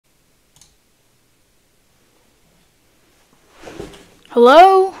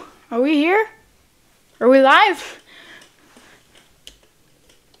Hello? Are we here? Are we live?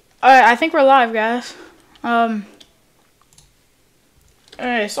 I think we're live, guys.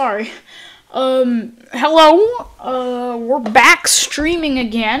 Sorry. Hello? We're back streaming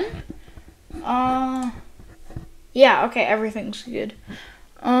again. Yeah, okay, everything's good.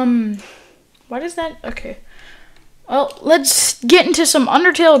 What is that? Okay. Well, let's get into some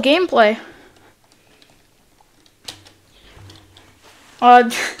Undertale gameplay.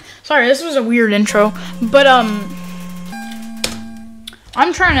 Sorry, this was a weird intro, but, I'm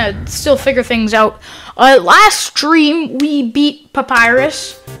trying to still figure things out. Last stream, we beat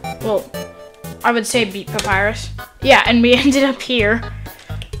PAPYRUS. Well, I would say beat PAPYRUS. Yeah, and we ended up here.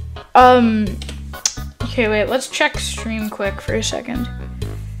 Okay, wait, let's check stream quick for a second.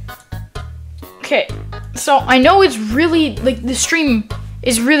 Okay, so I know it's really, like, the stream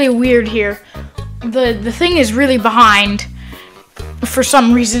is really weird here. The thing is really behind. For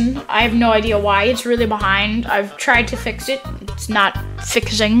some reason, I have no idea why it's really behind. I've tried to fix it. It's not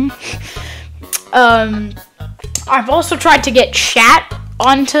fixing. I've also tried to get chat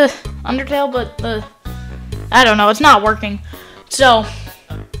onto Undertale, but I don't know, it's not working. So,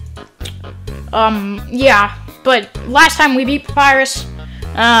 yeah. But last time we beat PAPYRUS,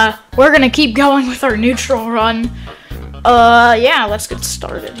 we're gonna keep going with our neutral run. Yeah, let's get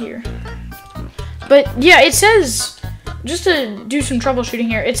started here. But yeah, it says, just to do some troubleshooting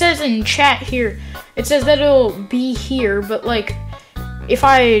here, it says in chat here, it says that it'll be here, but like, if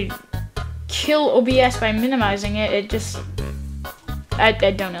I kill OBS by minimizing it, it just, I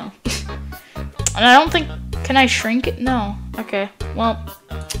don't know. And I don't think, can I shrink it? No. Okay, well,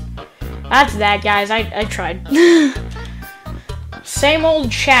 that's that, guys. I tried. Same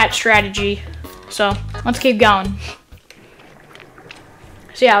old chat strategy. So, let's keep going.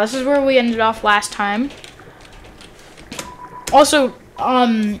 So yeah, this is where we ended off last time. Also,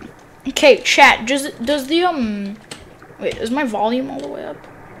 okay, chat, does the, wait, is my volume all the way up?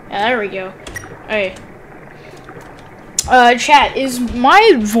 Yeah, there we go. Okay. Chat, is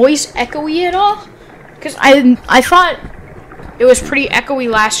my voice echoey at all? Because I thought it was pretty echoey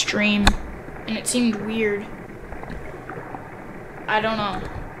last stream, and it seemed weird. I don't know.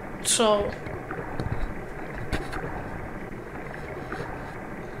 So,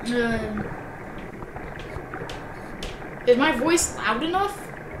 is my voice loud enough?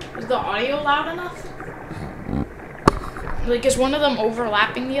 Is the audio loud enough? Like, is one of them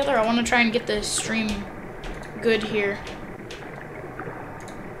overlapping the other? I want to try and get the stream good here.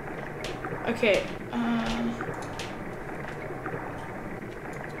 Okay,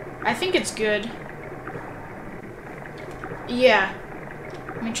 I think it's good. Yeah.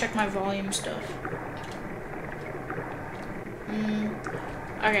 Let me check my volume stuff.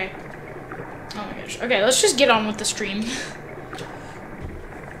 Okay. Oh my gosh. Okay, let's just get on with the stream.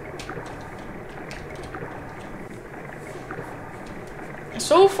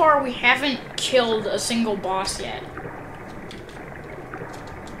 So far, we haven't killed a single boss yet.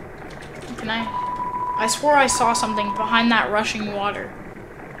 Can I swore I saw something behind that rushing water.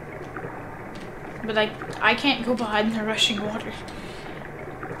 But I can't go behind the rushing water.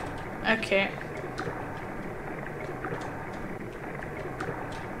 Okay.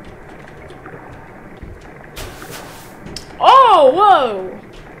 Oh, whoa!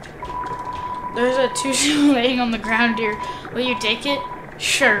 There's a tutu laying on the ground here. Will you take it?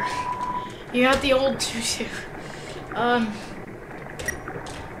 Sure. You got the old tutu.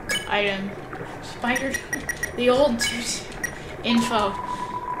 Item. Spider. The old tutu. Info.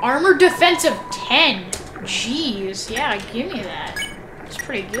 Armor defensive 10. Jeez. Yeah, give me that. It's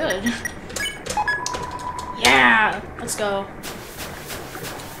pretty good. Yeah. Let's go.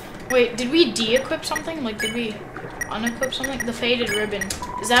 Wait, did we de-equip something? Like, did we unequip something? The faded ribbon.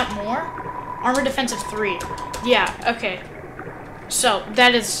 Is that more? Armor defensive 3. Yeah, okay. So,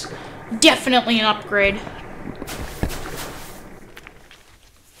 that is definitely an upgrade.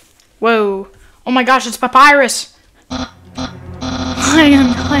 Whoa. Oh my gosh, it's PAPYRUS.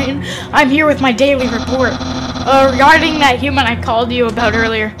 I'm here with my daily report. Regarding that human I called you about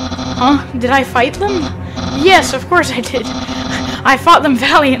earlier. Huh? Did I fight them? Yes, of course I did. I fought them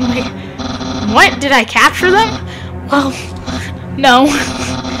valiantly. What? Did I capture them? Well, no.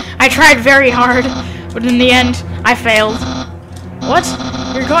 I tried very hard, but in the end, I failed. What?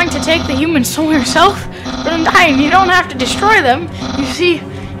 You're going to take the human soul yourself? But in dying, you don't have to destroy them. You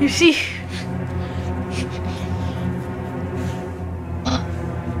see...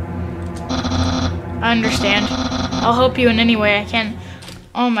 I understand. I'll help you in any way I can.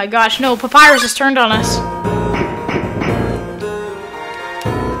 Oh my gosh, no, PAPYRUS has turned on us.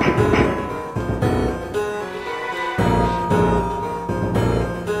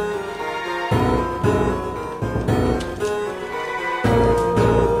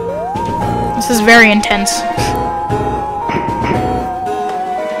 is very intense.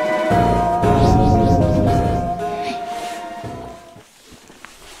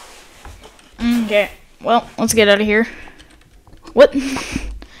 Okay, well, let's get out of here. What?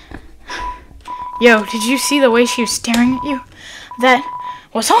 Yo, did you see the way she was staring at you? That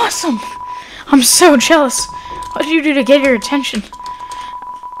was awesome! I'm so jealous. What did you do to get your attention?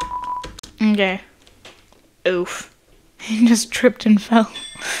 Okay. Oof. He just tripped and fell.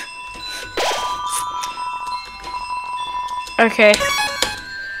 Okay.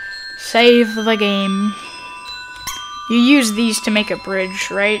 Save the game. You use these to make a bridge,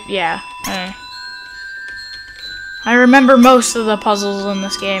 right? Yeah. I remember most of the puzzles in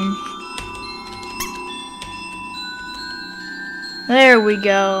this game. There we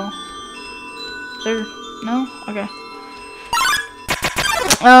go. Is there... No? Okay.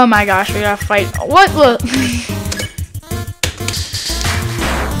 Oh my gosh, we gotta fight. What the...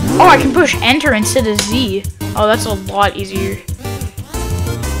 Oh, I can push enter instead of Z. Oh, that's a lot easier.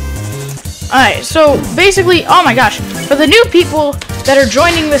 Alright, so basically, oh my gosh, for the new people that are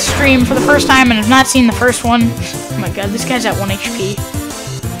joining this stream for the first time and have not seen the first one, oh my god, this guy's at 1 HP.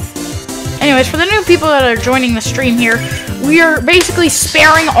 Anyways, for the new people that are joining the stream here, we are basically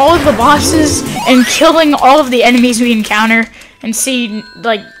sparing all of the bosses and killing all of the enemies we encounter and see,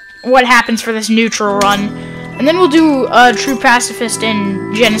 like, what happens for this neutral run. And then we'll do True Pacifist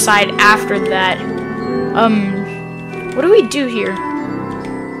and Genocide after that. What do we do here?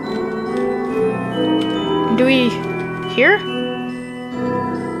 Do we... here?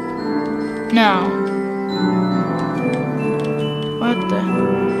 No. What the...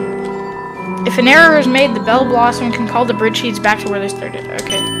 If an error is made, the Bell Blossom can call the bridge sheets back to where they started.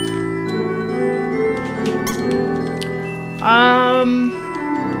 Okay.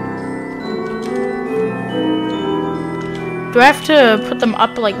 Do I have to put them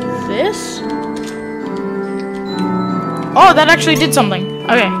up like this? Oh, that actually did something.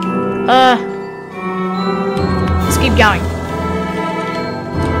 Okay. Let's keep going.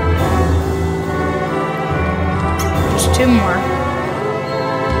 Just 2 more.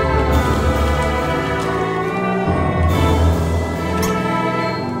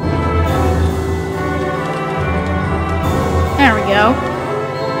 There we go.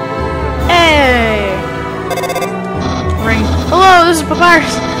 Hey! Ring. Hello, this is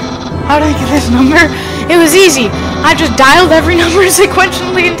Papyrus. How did I get this number? It was easy. I just dialed every number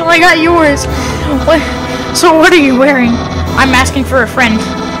sequentially until I got yours. What? So what are you wearing? I'm asking for a friend.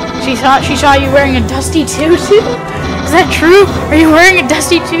 She thought she saw you wearing a dusty tutu? Is that true? Are you wearing a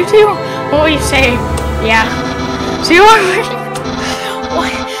dusty tutu? What will you say? Yeah. So you are wearing...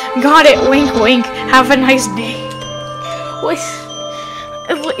 What? Got it. Wink, wink. Have a nice day. What?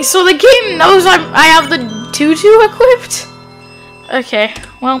 So the game knows I have the tutu equipped? Okay,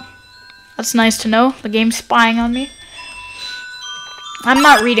 well, that's nice to know. The game's spying on me. I'm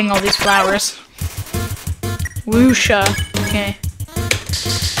not reading all these flowers. Woosha. Okay.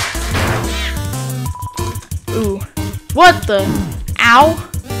 Ooh. What the? Ow.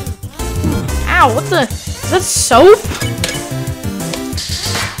 Ow, what the? Is that soap?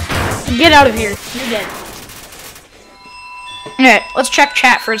 Get out of here. You're dead. Alright, let's check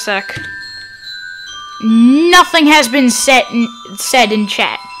chat for a sec. Nothing has been said in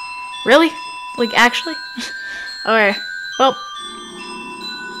chat. Really? Like, actually? Okay. Well.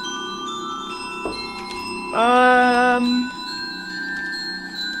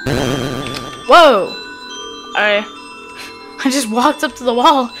 Whoa! I just walked up to the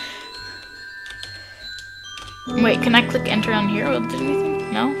wall. Wait, can I click enter on here? Will it do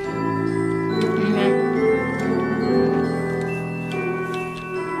anything? No?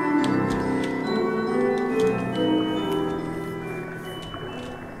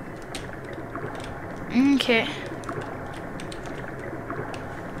 Okay.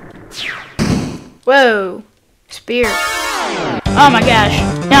 Whoa. Spear. Oh my gosh.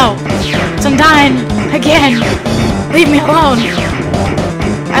 No. It's undying. Again. Leave me alone.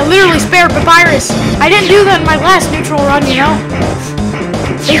 I literally spared Papyrus. I didn't do that in my last neutral run, you know?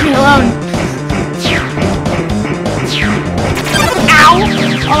 Leave me alone. Ow.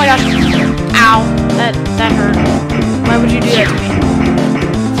 Oh my gosh. Ow. That hurt. Why would you do that to me?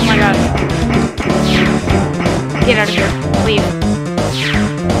 Oh my gosh. Get out of here. Leave.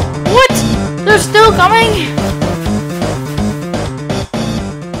 What? They're still coming?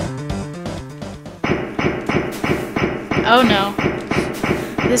 Oh no.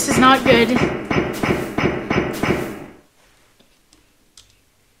 This is not good.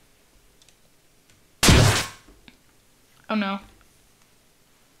 Oh no.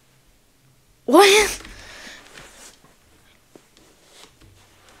 What?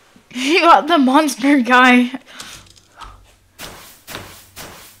 shot the monster guy.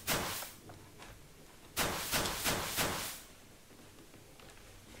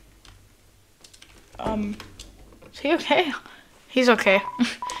 Is he okay? He's okay.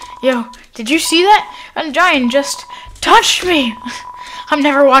 Yo, did you see that? A giant just touched me. I'm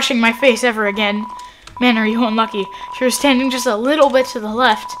never washing my face ever again. Man, are you unlucky. She was standing just a little bit to the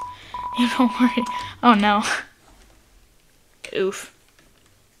left. You don't worry. Oh no. Oof.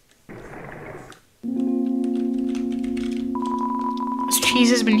 This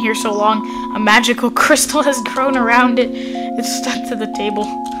cheese has been here so long, a magical crystal has grown around it. It's stuck to the table.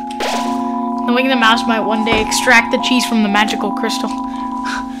 Knowing the mouse might one day extract the cheese from the magical crystal.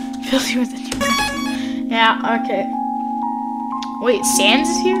 Fills you with it. Yeah, okay. Wait, Sans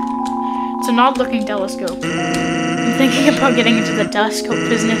is here? It's an odd-looking telescope. I'm thinking about getting into the telescope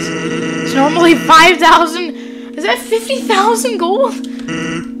business. It's normally 5,000. Is that 50,000 gold?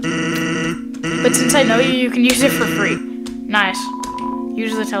 But since I know you, you can use it for free. Nice.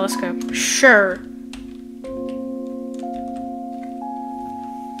 Use the telescope. Sure.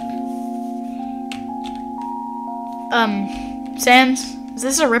 Sans? Is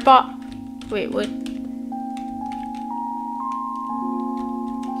this a ripoff? Wait, what?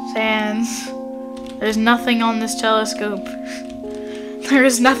 Sans. There's nothing on this telescope. There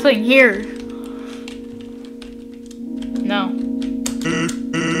is nothing here. No.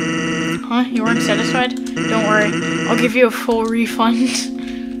 Huh? You weren't satisfied? Don't worry. I'll give you a full refund.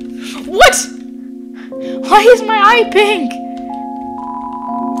 What? Why is my eye pink?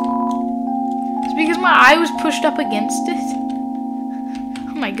 It's because my eye was pushed up against it.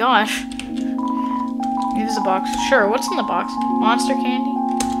 Oh my gosh. Maybe there's a box. Sure, what's in the box? Monster candy?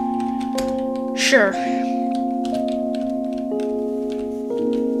 Sure.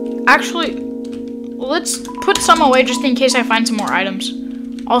 Actually, let's put some away just in case I find some more items.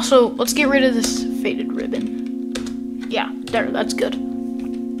 Also, let's get rid of this faded ribbon. Yeah, there, that's good.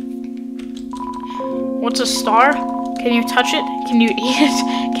 What's a star? Can you touch it? Can you eat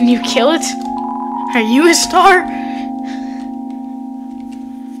it? Can you kill it? Are you a star?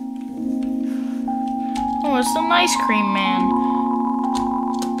 Oh, it's an ice cream man.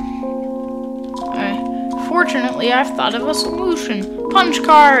 Fortunately, I've thought of a solution. Punch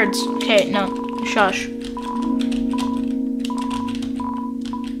cards! Okay, no. Shush.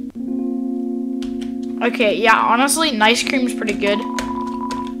 Okay, yeah, honestly, ice cream's pretty good.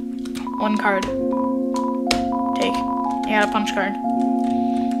 One card. Take. Yeah, a punch card.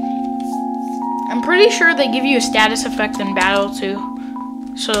 I'm pretty sure they give you a status effect in battle, too.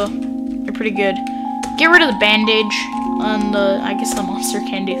 So, they're pretty good. Get rid of the bandage on the, I guess, the monster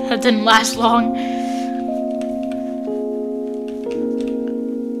candy. That didn't last long.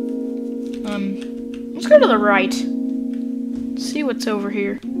 Let's go to the right. See what's over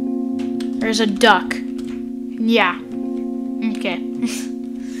here. There's a duck. Yeah. Okay.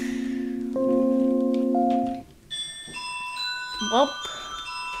 Well,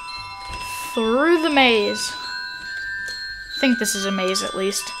 through the maze. I think this is a maze at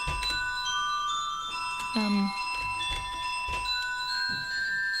least.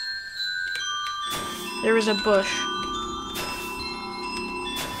 There is a bush.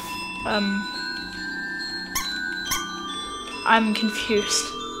 I'm confused.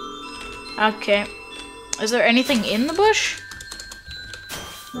 Okay. Is there anything in the bush?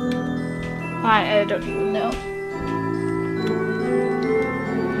 I don't even know.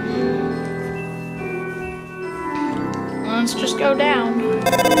 Let's just go down.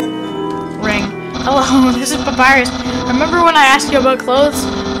 Ring. Hello, this is Papyrus. Remember when I asked you about clothes?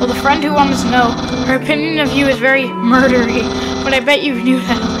 Well, the friend who wanted to know, her opinion of you is very murdery, but I bet you knew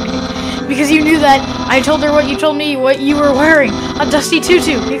that already. Because you knew that, I told her what you told me, what you were wearing. A dusty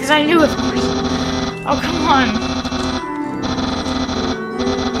tutu, because I knew, of course. Oh, come on.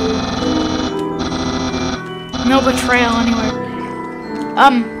 No betrayal anywhere.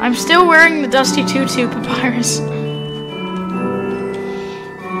 I'm still wearing the dusty tutu, Papyrus.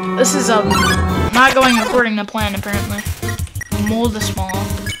 This is, not going according to plan, apparently. Mold the small.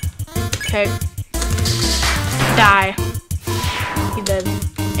 Okay. Die. He dead.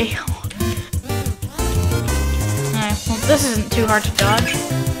 Ew. Alright, well, this isn't too hard to dodge.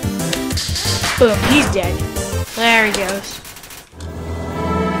 Boom, he's dead. There he goes.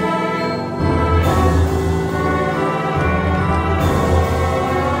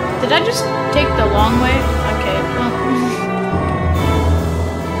 Did I just take the long way? Okay, well.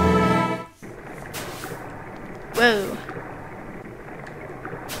 Whoa.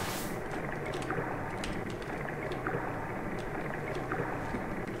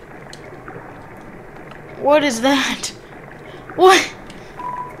 What is that? What?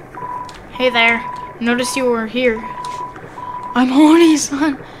 Hey there. Noticed you were here. I'm horny,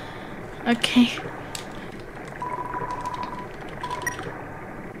 son. Okay.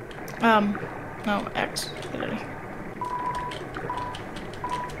 No, X. Get out of here.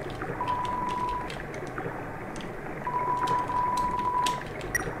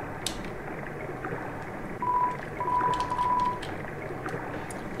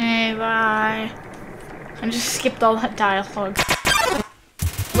 Hey, bye. I just skipped all that dialogue.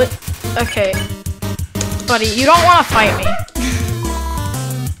 What? Okay. Buddy, you don't want to fight me.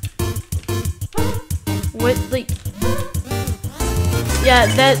 What, like... Yeah,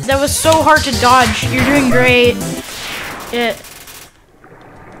 that was so hard to dodge. You're doing great. Yeah.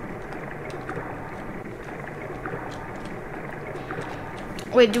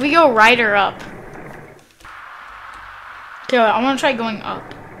 Wait, do we go right or up? Okay, I want to try going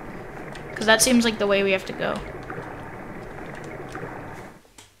up. Because that seems like the way we have to go.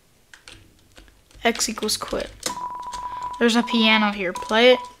 X equals quit. There's a piano here.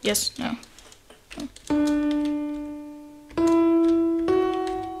 Play it? Yes, no.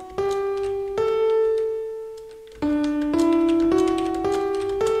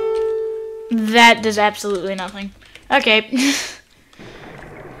 That does absolutely nothing. Okay. Is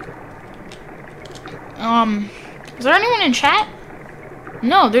there anyone in chat?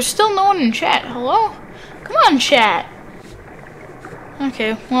 No, there's still no one in chat. Hello? Come on, chat.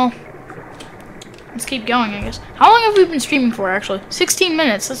 Okay, well, let's keep going, I guess. How long have we been streaming for, actually? 16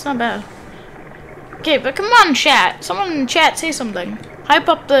 minutes. That's not bad. Okay, but come on, chat. Someone in chat say something. Hype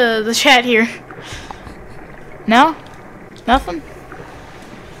up the chat here. No? Nothing?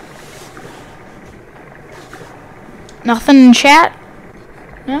 Nothing in chat?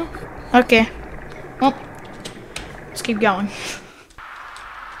 No? Okay. Well, let's keep going.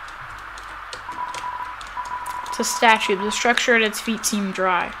 It's a statue. The structure at its feet seemed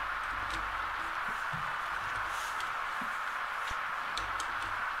dry.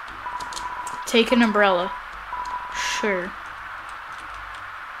 Take an umbrella. Sure.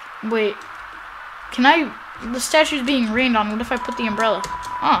 Wait. Can I... The statue's being rained on. What if I put the umbrella?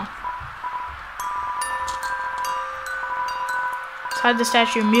 Oh. Inside the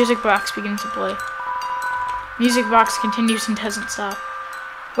statue, a music box begins to play. Music box continues and doesn't stop.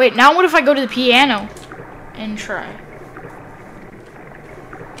 Wait, now what if I go to the piano and try?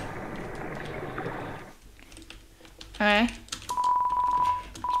 Okay.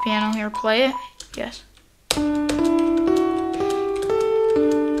 Piano here, play it? Yes.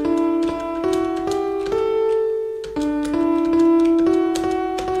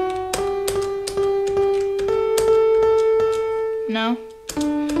 No?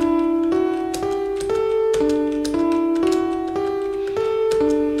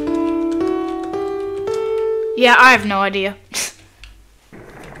 Yeah, I have no idea.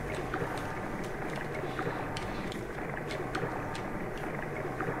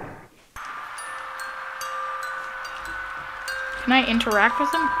 Can I interact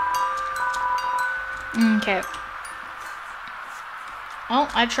with him? Okay. Well,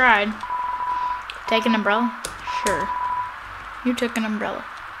 I tried. Take an umbrella? Sure. You took an umbrella.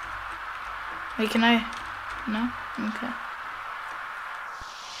 Wait, can I? No? Okay.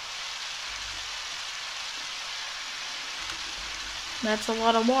 That's a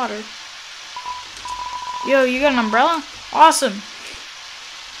lot of water. Yo, you got an umbrella? Awesome.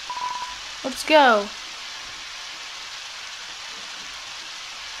 Let's go.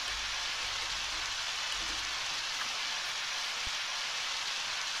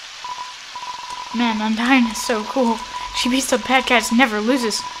 Man, Undyne is so cool. She beats up bad guys and never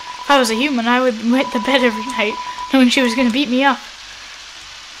loses. If I was a human, I would wet the bed every night, knowing she was gonna beat me up.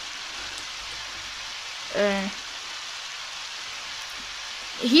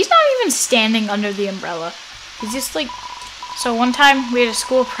 He's not even standing under the umbrella. He's just like... So one time, we had a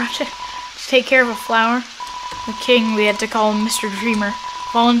school project to take care of a flower. The king, we had to call him Mr. Dreamer,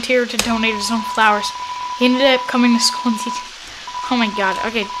 volunteered to donate his own flowers. He ended up coming to school and teaching... Oh my god,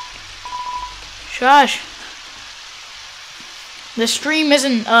 okay. Shush. The stream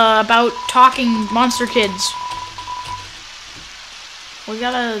isn't about talking monster kids. We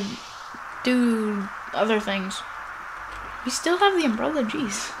gotta do other things. We still have the umbrella,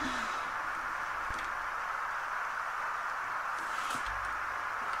 jeez.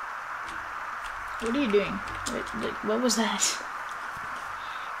 What are you doing? Wait, what was that?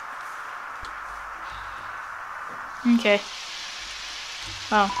 Okay.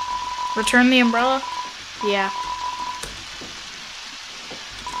 Wow. Return the umbrella? Yeah.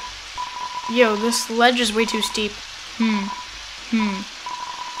 Yo, this ledge is way too steep.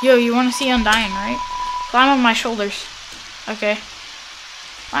 Yo, you want to see Undyne, right? Climb on my shoulders. Okay.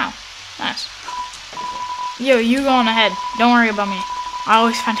 Wow. Nice. Yo, you go on ahead. Don't worry about me. I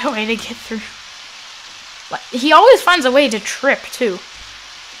always find a way to get through. He always finds a way to trip, too.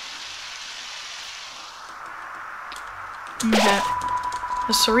 Okay.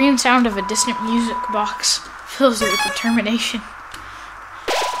 The serene sound of a distant music box fills you with determination.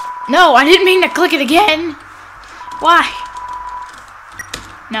 No, I didn't mean to click it again. Why?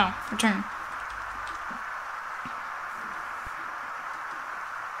 No, return.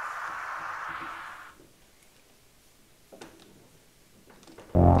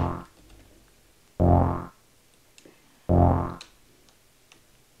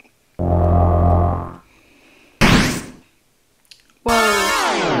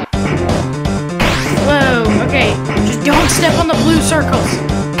 Don't step on the blue circles.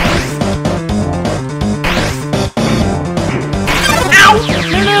 Ow!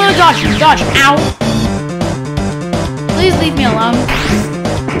 No, dodge, ow. Please leave me alone.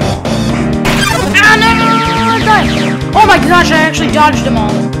 Ah, no, dodge. Oh my gosh, I actually dodged them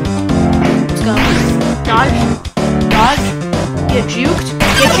all. Let's go. Dodge. Get juked.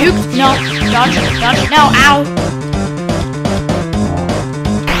 No, dodge. No, ow.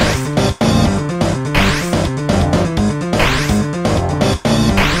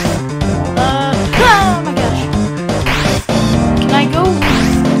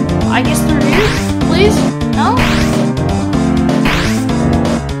 I guess through here, please? No?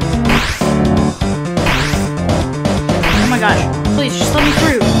 Oh my gosh. Please, just let me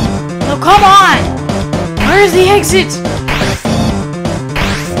through. No, come on! Where's the exit?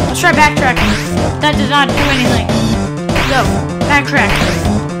 Let's try backtracking. That did not do anything. Go. Backtrack.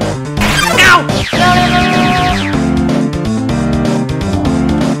 Ow!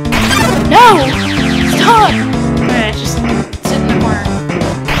 No! Stop! Alright, just sit in the corner.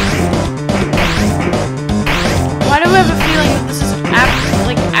 Why do I have a feeling that this is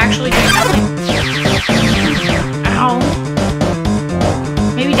actually doing nothing? Ow.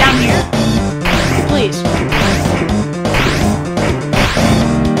 Maybe down here? Please.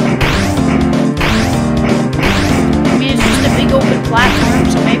 I mean, it's just a big open platform,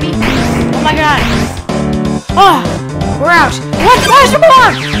 so maybe? Oh my god. Oh! We're out. What? Why is there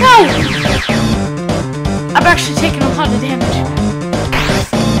more? No! I've actually taken a lot of damage.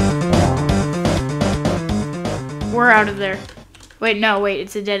 We're out of there. Wait,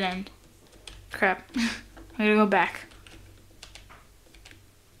 it's a dead end. Crap. I'm gonna go back.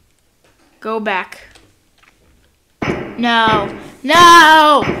 Go back. No!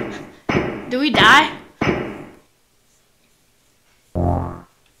 Do we die?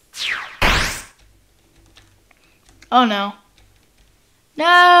 Oh no.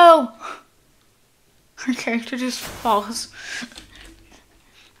 No! Our character just falls.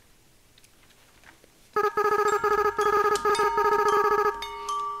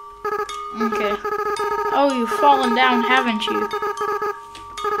 Okay. Oh, you've fallen down, haven't you?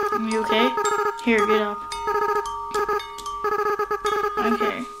 Are you okay? Here, get up.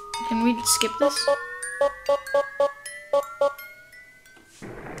 Okay. Can we skip this?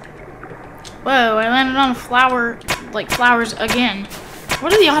 Whoa, I landed on a flower, flowers again.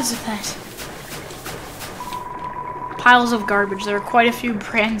 What are the odds of that? Piles of garbage. There are quite a few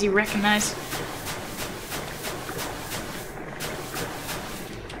brands you recognize.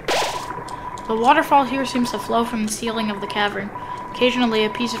 The waterfall here seems to flow from the ceiling of the cavern. Occasionally, a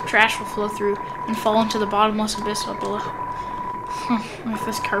piece of trash will flow through and fall into the bottomless abyss up below. If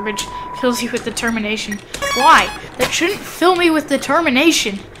this garbage fills you with determination. Why? That shouldn't fill me with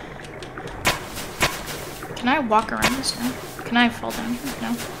determination. Can I walk around this now? Can I fall down here?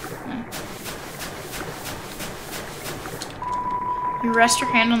 No. You rest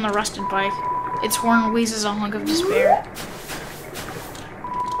your hand on the rusted bike. Its horn wheezes a hunk of despair.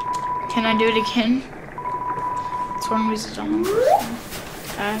 Can I do it again? Its horn wheezes a hunk of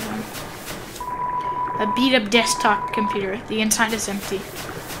despair. A beat-up desktop computer. The inside is empty.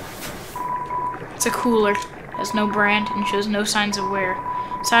 It's a cooler. Has no brand and shows no signs of wear.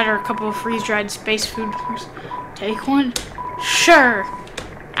 Inside are a couple of freeze-dried space food bars. Take one? Sure!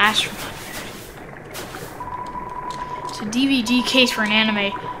 Astronaut food. It's a DVD case for an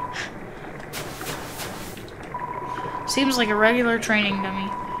anime. Seems like a regular training dummy.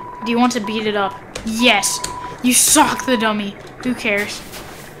 Do you want to beat it up? Yes! You sock the dummy. Who cares?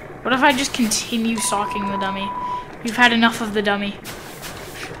 What if I just continue socking the dummy? You've had enough of the dummy.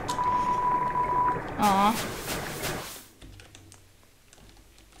 Aww.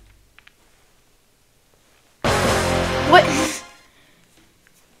 What?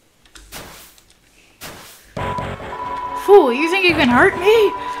 Fool, you think you can hurt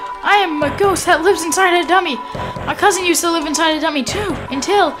me? I am a ghost that lives inside a dummy. My cousin used to live inside a dummy too,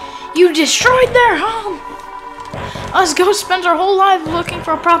 until You destroyed their home! Us ghosts spend our whole life looking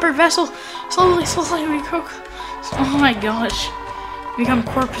for a proper vessel. Slowly we cook. Oh my gosh. Become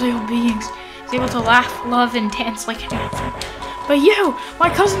corporeal beings. Able to laugh, love, and dance like an anthem. But you, my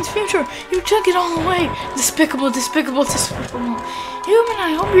cousin's future, you took it all away. Despicable, despicable, despicable. Human,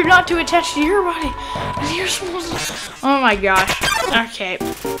 I hope you're not too attached to your body. And you're supposed to... Oh my gosh. Okay.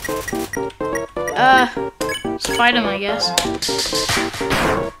 Let's fight him, I guess.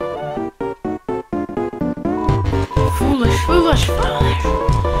 Foolish, foolish, foolish.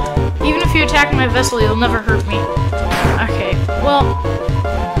 Even if you attack my vessel, you'll never hurt me. Okay, well...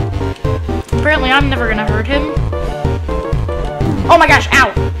 Apparently I'm never gonna hurt him. Oh my gosh,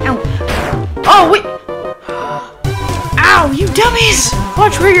 ow! Ow! Oh, wait! Ow, you dummies!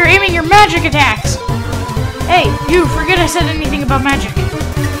 Watch where you're aiming your magic attacks! Hey, you, forget I said anything about magic.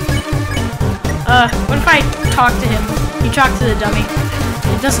 What if I talk to him? You talk to the dummy.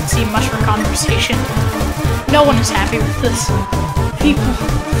 It doesn't seem much for conversation. No one is happy with this. People.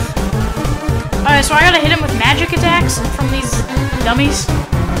 Alright, so I gotta hit him with magic attacks from these dummies.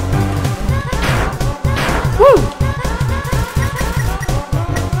 Woo!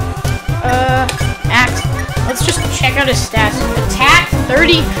 Act. Let's just check out his stats. Attack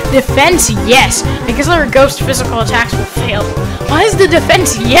 30, defense yes. Because our ghost physical attacks will fail. Why is the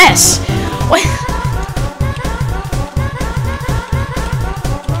defense yes? What?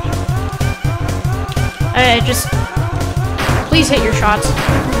 Just please hit your shots.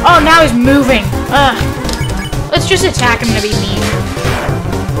 Oh, now he's moving. Let's just attack him to be mean.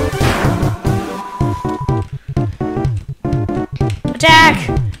 Attack!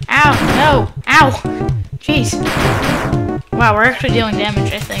 Ow! No! Ow! Jeez. Wow, we're actually dealing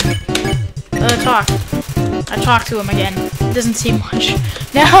damage, I think. Talk. I talk to him again. It doesn't seem much.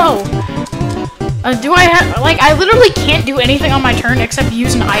 No! Do I have... Like, I literally can't do anything on my turn except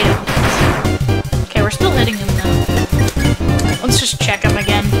use an item. Okay, we're still hitting him now. Let's just check him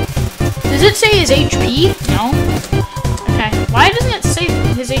again. Does it say his HP? No. Okay. Why doesn't it say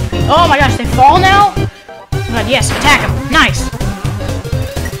his HP? Oh my gosh, they fall now? Oh god, yes, attack him. Nice.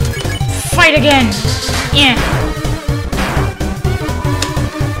 Fight again. Yeah.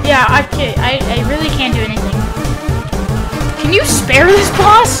 Yeah, I really can't do anything. Can you spare this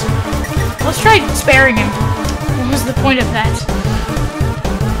boss? Let's try sparing him. What was the point of that?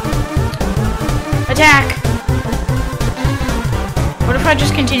 Attack! What if I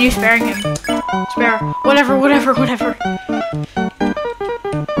just continue sparing him? Spare. Whatever. Woo!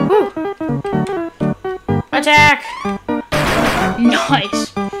 Attack!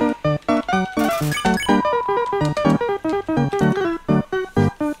 Nice!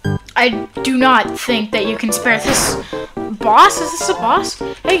 I do not think that you can spare this boss. Is this a boss?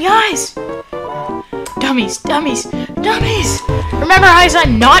 Hey guys! Dummies! Remember how I said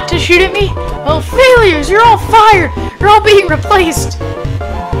not to shoot at me? Well, failures! You're all fired! You're all being replaced!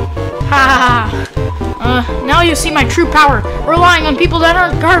 Ha ha ha! Now you see my true power, relying on people that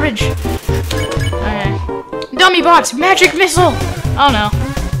aren't garbage! Okay. Dummy bots! Magic missile! Oh no.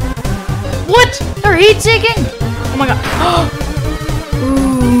 What? They're heat-seeking? Oh my god.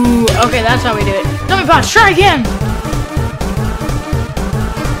 Ooh, okay, that's how we do it. Dummy bots, try again!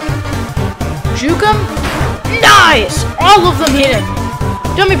 Juke him? Nice! All of them hit him!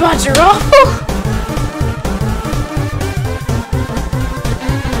 Dummy bots are awful!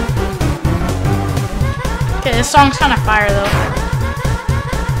 Okay, this song's kind of fire though.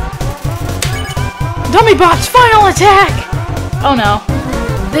 Dummy bots, final attack! Oh no.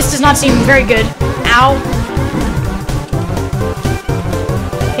 This does not seem very good. Ow.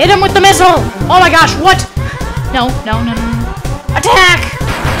 Hit him with the missile! Oh my gosh, what? No. Attack!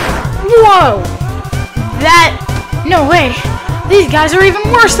 Whoa! No way! These guys are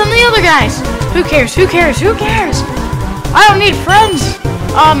even worse than the other guys! Who cares? I don't need friends!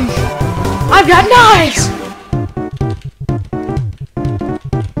 I've got knives!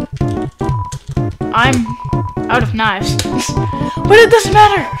 I'm out of knives. But it doesn't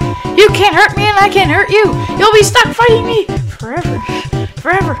matter! You can't hurt me and I can't hurt you! You'll be stuck fighting me!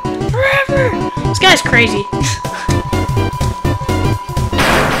 Forever! This guy's crazy.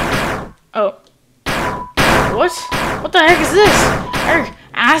 Oh. What? What the heck is this?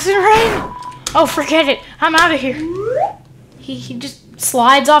 Acid rain? Oh, forget it. I'm out of here. He just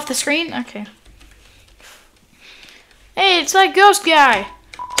slides off the screen? Okay. Hey, it's that ghost guy.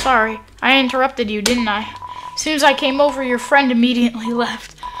 Sorry, I interrupted you, didn't I? As soon as I came over, your friend immediately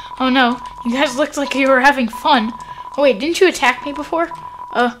left. Oh no, you guys looked like you were having fun. Oh wait, didn't you attack me before?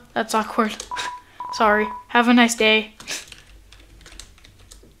 That's awkward. Sorry, have a nice day.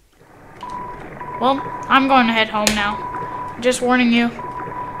 Well, I'm going to head home now. Just warning you.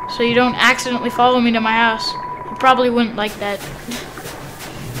 so you don't accidentally follow me to my house. You probably wouldn't like that.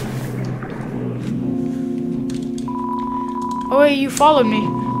 Oh wait, you followed me.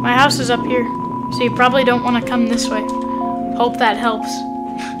 My house is up here, so you probably don't want to come this way. Hope that helps.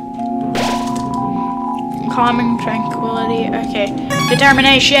 Calming tranquility. Okay.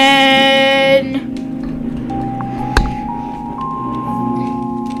 Determination!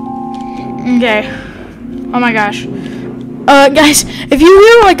 Okay. Oh my gosh. Guys, if you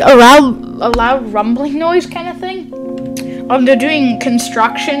hear like a loud rumbling noise kind of thing, they're doing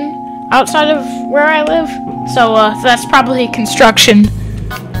construction outside of where I live. So, that's probably construction.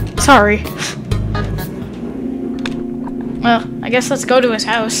 Sorry. Well, I guess let's go to his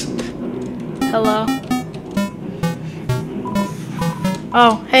house. Hello.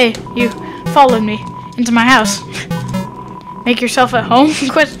 Oh, hey, you followed me into my house. Make yourself at home?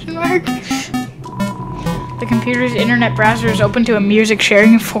 Question mark. The computer's internet browser is open to a music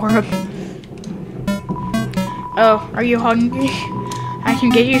sharing forum. Oh, are you hungry? I can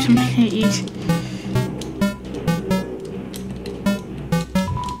get you something to eat.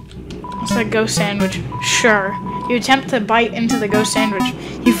 It's a ghost sandwich. Sure. You attempt to bite into the ghost sandwich.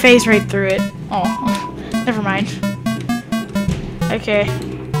 You phase right through it. Oh, never mind. Okay.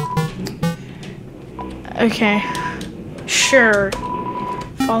 Okay. Sure.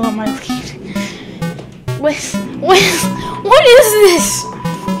 Follow my lead. What is this?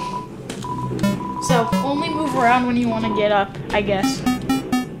 So, only move around when you want to get up, I guess.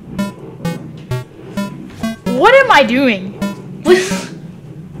 What am I doing?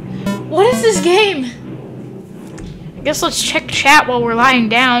 What is this game? I guess let's check chat while we're lying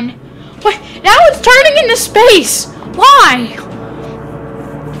down. What? Now it's turning into space! Why?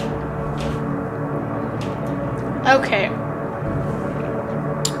 Okay.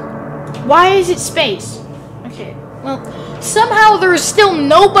 Why is it space? Okay, well, somehow there is still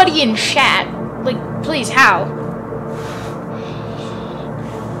nobody in chat. Like, please, how?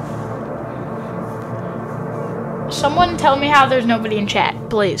 Someone tell me how there's nobody in chat,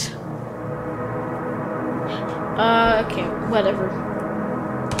 please. Okay, whatever.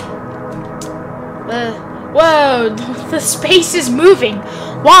 Whoa, the space is moving.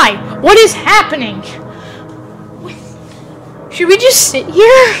 Why? What is happening? Should we just sit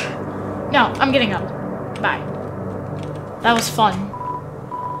here? No, I'm getting up. Bye. That was fun.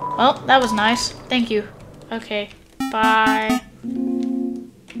 Well, that was nice. Thank you. Okay, bye.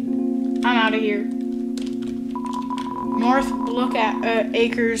 I'm out of here. North, look at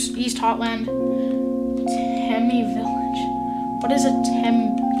Acres, East Hotland, Temi Village. What is a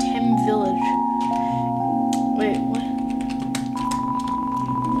Tem Village? Wait, what?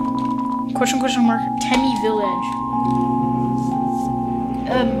 Question mark. Temi Village.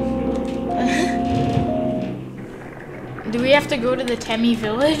 Do we have to go to the Temi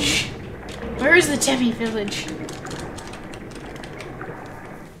Village? Where is the Temi Village?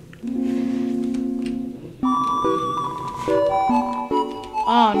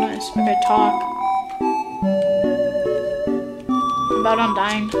 Oh, nice. Okay, talk. About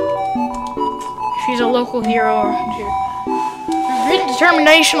Undyne. She's a local hero around here. Great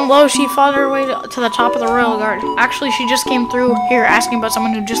determination low, she fought her way to the top of the Royal Guard. Actually, she just came through here asking about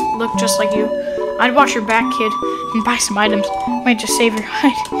someone who just looked just like you. I'd watch your back, kid, and buy some items. Might just save your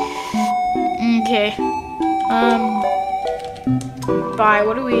hide. Okay. Buy.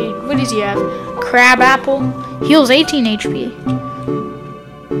 What does he have? Crab apple. Heals 18 HP.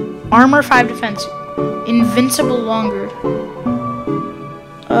 Armor 5 defense. Invincible longer.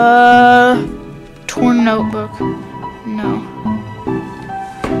 Torn notebook. No.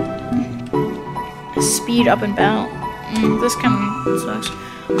 Speed up and bound. This kind of sucks.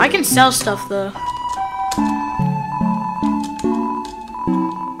 I can sell stuff though.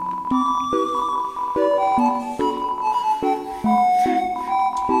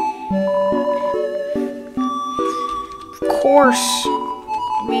 Of course,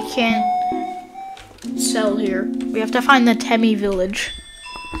 we can't sell here. We have to find the Temi Village.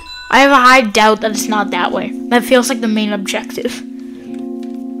 I have a high doubt that it's not that way. That feels like the main objective.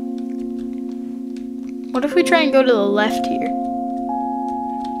 What if we try and go to the left here?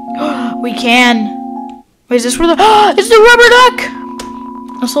 We can. Wait, is this where the... it's the rubber duck!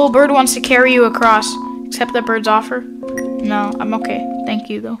 This little bird wants to carry you across. Accept that bird's offer? No, I'm okay. Thank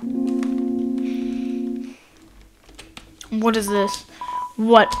you, though. What is this?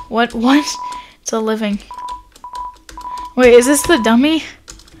 What? It's a living. Wait, is this the dummy?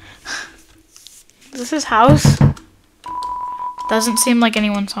 Is this his house? Doesn't seem like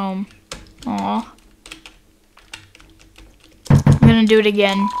anyone's home. Aw. I'm gonna do it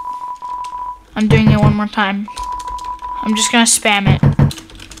again. I'm doing it one more time. I'm just gonna spam it.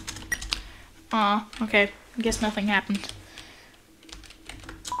 Okay. I guess nothing happened.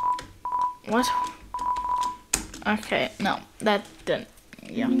 What? Okay, no, that didn't.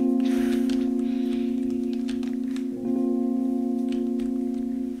 Yeah.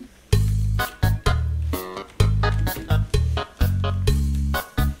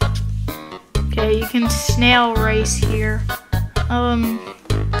 Okay, you can snail race here.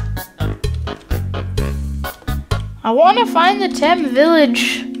 I want to find the Tem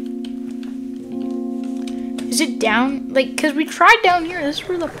village. Is it down? Like, because we tried down here. This is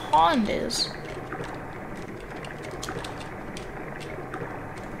where the pond is.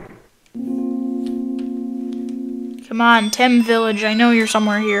 Come on, Tem village. I know you're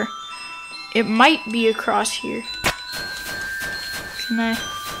somewhere here. It might be across here. Can I?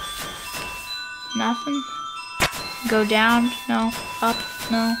 Nothing? Go down? No. Up?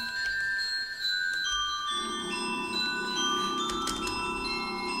 No.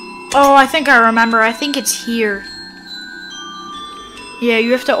 Oh, I think I remember. I think it's here. Yeah,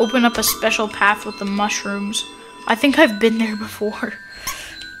 you have to open up a special path with the mushrooms. I think I've been there before.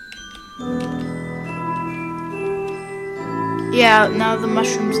 Yeah, now the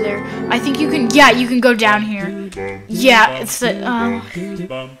mushroom's there. I think you can, yeah, you can go down here. Yeah, it's the,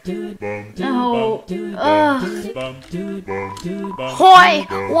 no, Hoi,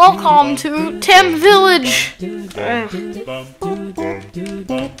 welcome to Tem Village.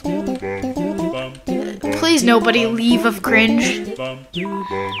 Please nobody leave of cringe.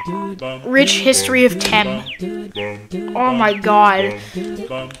 Rich history of Tem. Oh my god.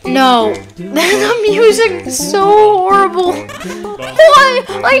 No. The music is so horrible. Hoi,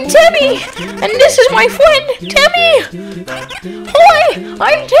 I'm Timmy, and this is my friend, Timmy. Hoi,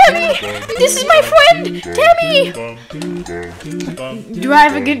 I'm Timmy, and this is my friend, Timmy. Do I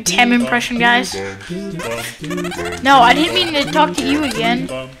have a good Tem impression, guys? No, I didn't mean to talk to you again.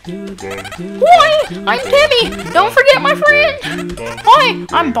 Hoi, I'm Timmy. Don't forget my friend. Hoi,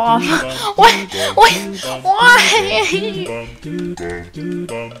 I'm Bob. What? Why?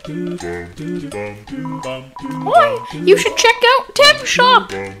 Hoi, you should check out Tem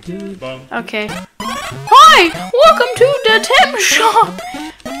Shop. Okay. Hi, welcome to the Tem Shop.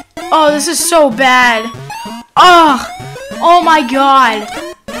 Oh, this is so bad. Oh my god.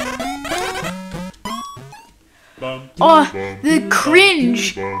 Oh, the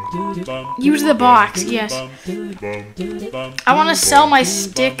cringe. Use the box, yes. I want to sell my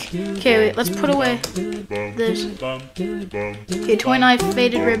stick. Okay, wait, let's put away this. Okay, toy knife,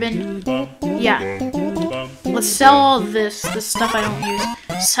 faded ribbon. Yeah. Let's sell all this stuff I don't use.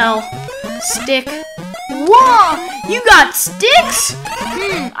 Sell. Stick. Whoa! You got sticks?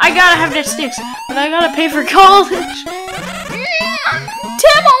 I gotta have the sticks, but I gotta pay for college.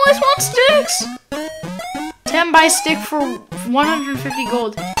 Tim always wants sticks. Tim buys stick for 150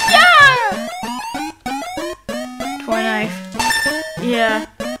 gold. Yeah! Toy knife. Yeah.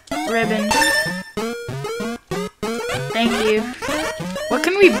 Ribbon. Thank you. What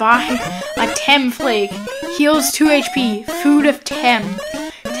can we buy? A Tem Flake. Heals 2 HP. Food of Tem.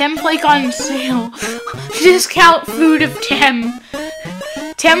 Tem Flake on sale. Discount food of Tem.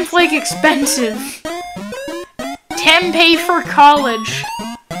 Tem Flake expensive. Tem pay for college.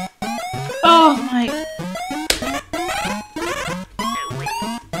 Oh my.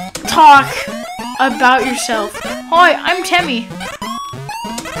 Talk about yourself. Hi, I'm Temmy.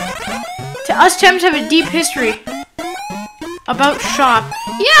 Us Tems have a deep history. About shop.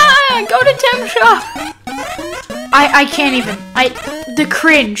 Yeah, go to Tem Shop. I can't even. The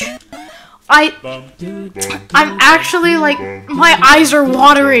cringe. I'm actually like, my eyes are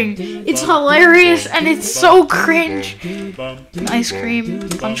watering. It's hilarious and it's so cringe. Ice cream,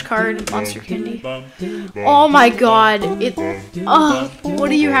 punch card, monster candy. Oh my god. What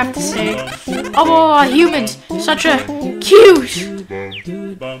do you have to say? Oh, humans. Such a cute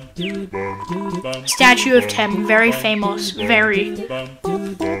statue of Tem. Very famous. Very.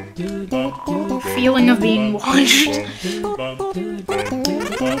 Feeling of being watched.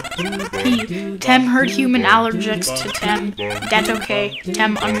 P. Tem heard human allergics to Tem. That's okay.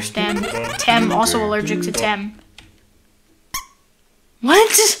 Tem understand. Tem also allergic to Tem.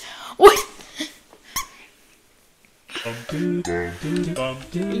 What? What?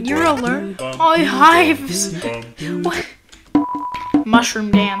 You're alert? Oh, hives. What?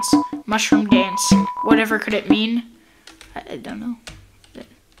 Mushroom dance. Mushroom dance. Whatever could it mean? I don't know.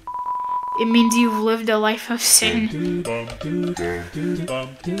 It means you've lived a life of sin.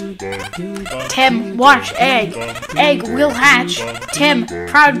 Tem, watch, egg. Egg will hatch. Tem,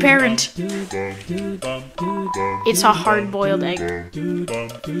 proud parent. It's a hard-boiled egg.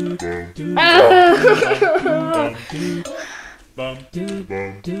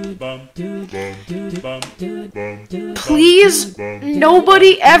 Please,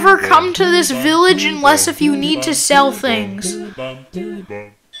 nobody ever come to this village unless if you need to sell things.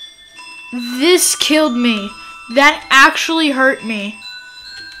 This killed me. That actually hurt me.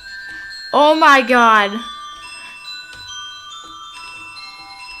 Oh my god.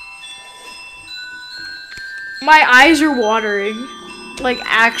 My eyes are watering. Like,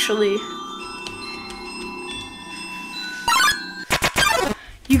 actually.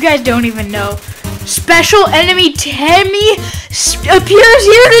 You guys don't even know. Special enemy Tammy appears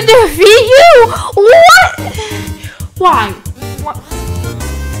here to defeat you? What? Why? What?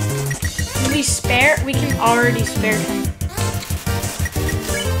 Can we spare? We can already spare him.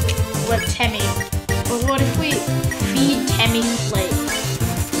 What, Tammy? But what if we feed Tammy plate?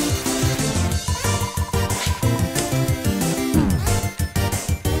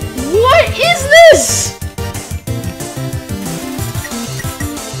 What is this?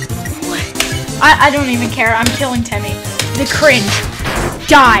 I don't even care. I'm killing Temmie. The cringe.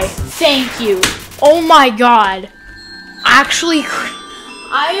 Die. Thank you. Oh my god. Actually,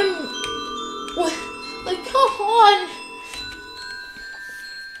 I am... What? Like, come on.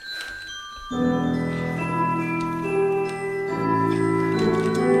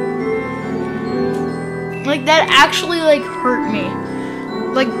 Like, that actually, like, hurt me.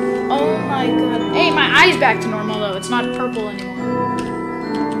 Like, oh my god. Hey, my eye's back to normal, though. It's not purple anymore.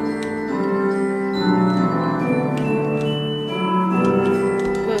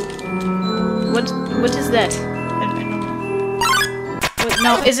 What is that? I don't know. Wait,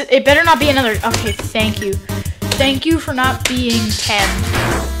 no, is it? It better not be another. Okay, thank you. Thank you for not being 10.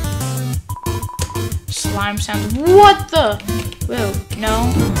 Slime sound. What the? Whoa,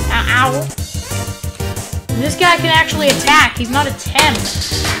 no. Ow. This guy can actually attack. He's not a 10.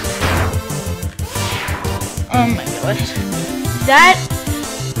 Oh my god. That.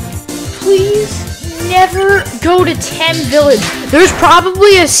 Please. Never go to Tem Village. There's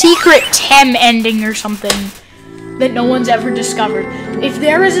probably a secret Tem ending or something that no one's ever discovered. If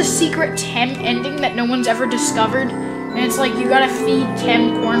there is a secret Tem ending that no one's ever discovered, and it's like you gotta feed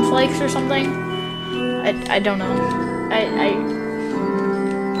Tem cornflakes or something, I don't know. I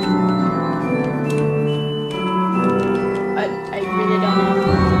really don't know.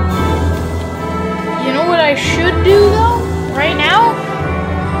 You know what I should do though? Right now?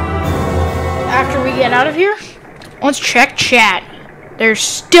 After we get out of here, let's check chat. There's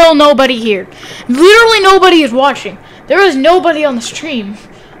still nobody here. Literally nobody is watching. There is nobody on the stream.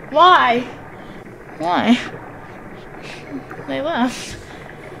 Why? Why? They left.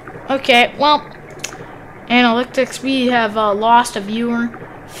 Okay, well, analytics, we have lost a viewer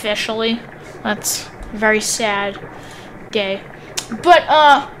officially. That's a very sad day. But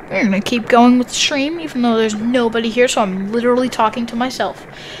we're gonna keep going with the stream even though there's nobody here, so I'm literally talking to myself.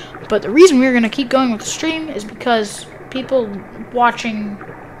 But the reason we're going to keep going with the stream is because people watching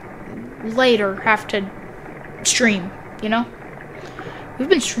later have to stream, you know? We've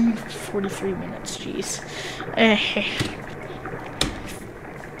been streaming for 43 minutes, jeez.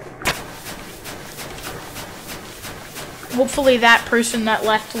 Hopefully that person that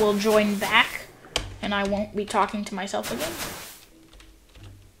left will join back, and I won't be talking to myself again.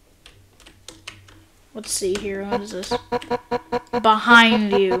 Let's see here, what is this?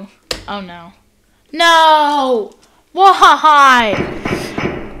 Behind you. Oh no. No! Why?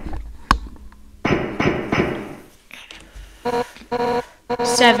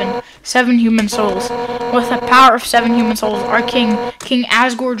 Seven human souls. With the power of 7 human souls, our king, King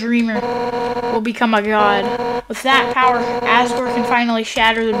Asgore Dreamer, will become a god. With that power, Asgore can finally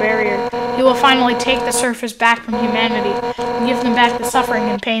shatter the barrier. He will finally take the surface back from humanity and give them back the suffering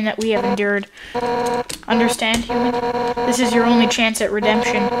and pain that we have endured. Understand, human? This is your only chance at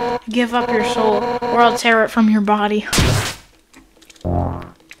redemption. Give up your soul, or I'll tear it from your body.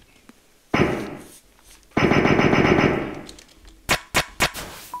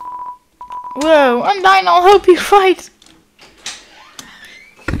 Whoa, Undyne, I'll help you fight!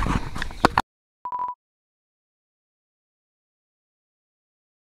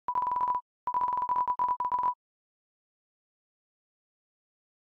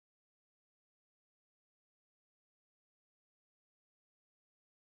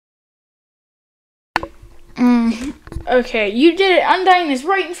 Okay, you did it. Undyne is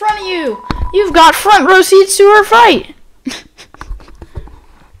right in front of you. You've got front row seats to her fight.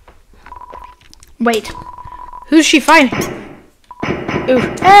 Wait, who's she fighting? Ooh,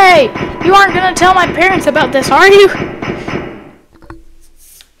 hey, you aren't gonna tell my parents about this, are you?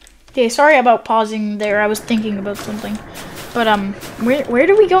 Okay, sorry about pausing there. I was thinking about something. But where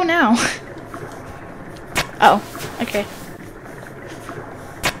do we go now? Oh, okay.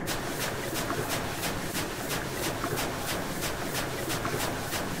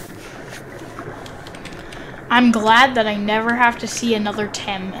 I'm glad that I never have to see another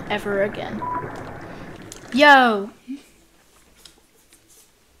Tem ever again. Yo!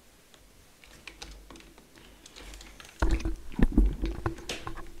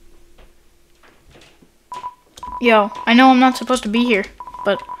 Yo, I know I'm not supposed to be here,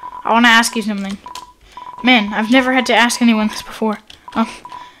 but I want to ask you something. Man, I've never had to ask anyone this before.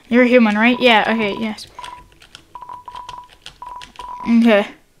 You're a human, right? Yeah, okay, yes. Okay.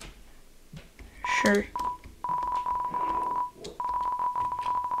 Sure.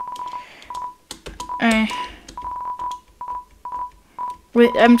 Wait,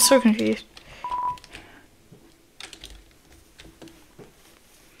 I'm so confused.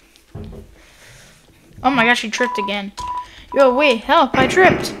 Oh my gosh, he tripped again. Yo, wait, help, I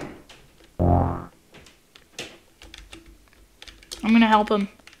tripped. I'm gonna help him.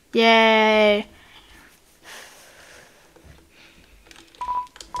 Yay.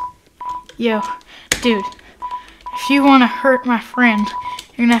 Yo, dude, if you want to hurt my friend,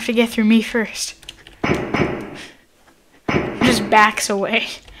 you're gonna have to get through me first. Just backs away.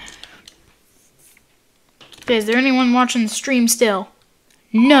 Okay, is there anyone watching the stream still?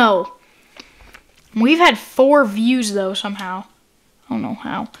 No. We've had 4 views though somehow. I don't know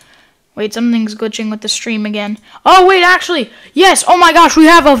how. Wait, something's glitching with the stream again. Oh wait, actually, yes. Oh my gosh, we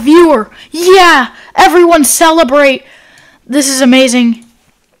have a viewer. Yeah, everyone celebrate. This is amazing.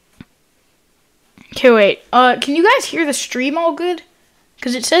 Okay, wait. Can you guys hear the stream all good?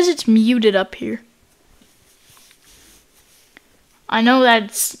 Because it says it's muted up here. I know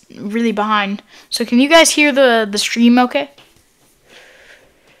that's really behind. So can you guys hear the stream okay?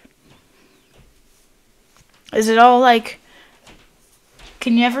 Is it all like...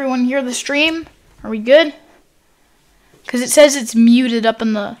 Can everyone hear the stream? Are we good? Because it says it's muted up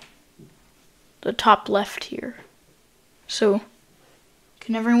in the top left here. So,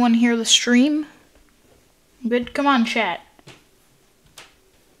 can everyone hear the stream? Good? Come on, chat.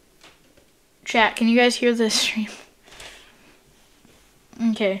 Chat, can you guys hear the stream?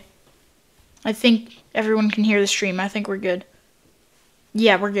 Okay. I think everyone can hear the stream. I think we're good.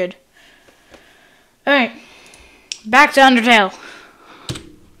 Yeah, we're good. Alright. Back to Undertale.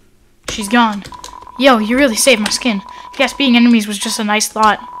 She's gone. Yo, you really saved my skin. I guess being enemies was just a nice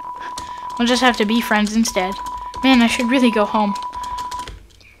thought. We'll just have to be friends instead. Man, I should really go home.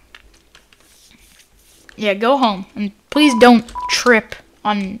 Yeah, go home. And please don't trip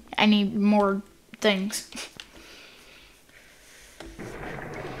on any more things.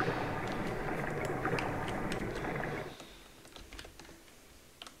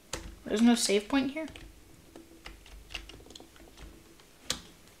 There's no save point here?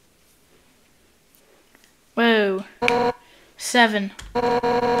 Whoa. 7.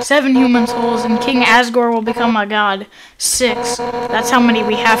 7 human souls, and King Asgore will become a god. 6. That's how many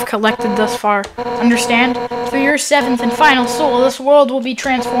we have collected thus far. Understand? Through your 7th and final soul, this world will be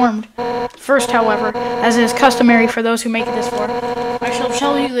transformed. First, however, as is customary for those who make it this far, I shall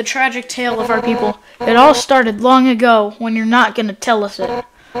tell you the tragic tale of our people. It all started long ago, when you're not gonna tell us it.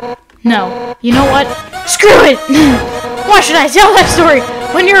 No. You know what? Screw it! Why should I tell that story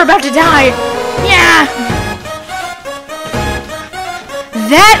when you're about to die? Yeah!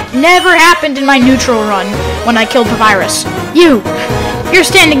 That never happened in my neutral run when I killed Papyrus. You're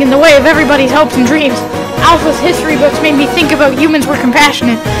standing in the way of everybody's hopes and dreams. Alpha's history books made me think about humans were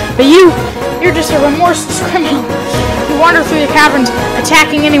compassionate, but you're just a remorseless criminal. You wander through the caverns,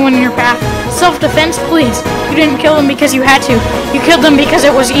 attacking anyone in your path. Self-defense, please. You didn't kill them because you had to. You killed them because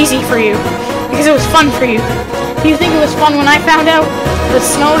it was easy for you. Because it was fun for you. Do you think it was fun when I found out that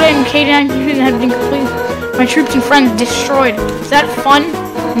Snowda and K9 Union had been completed? My troops and friends destroyed. Is that fun?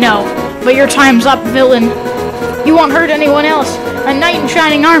 No. But your time's up, villain. You won't hurt anyone else. A knight in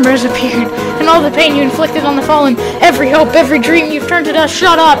shining armor has appeared. And all the pain you inflicted on the fallen, every hope, every dream you've turned to dust.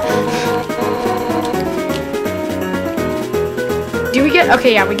 Shut up! Do we get...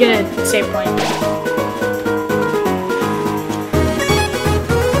 Okay, yeah, we get a save point.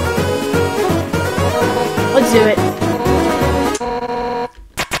 Let's do it.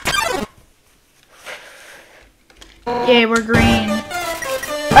 Yay, we're green.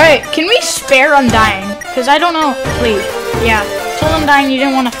 Alright, can we spare Undying? Because I don't know. Please. Yeah. Tell Undying you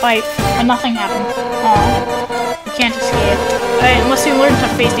didn't want to fight, but nothing happened. Aw. You can't escape. Alright, unless you learn to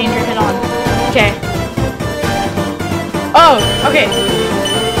face danger head on. Okay. Oh, okay.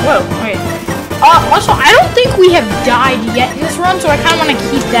 Whoa, okay. Also, I don't think we have died yet in this run, so I kind of want to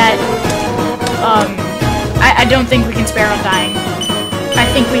keep that. I don't think we can spare Undying. I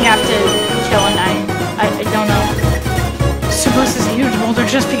think we have to kill Undying. I don't know. Suppose this is a huge boulder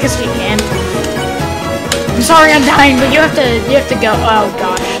just because he can. I'm sorry, Undying, but you have to go. Oh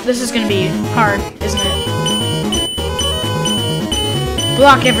gosh, this is gonna be hard, isn't it?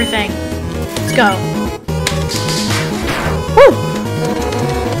 block everything. Let's go. Woo!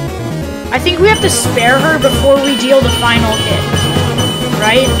 I think we have to spare her before we deal the final hit.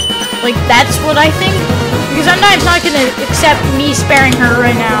 Right? Like, that's what I think. Because Undyne's not gonna accept me sparing her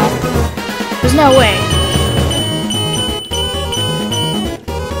right now. There's no way.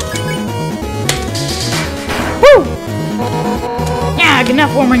 Woo! Yeah,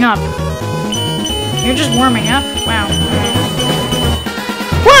 enough warming up. You're just warming up? Wow.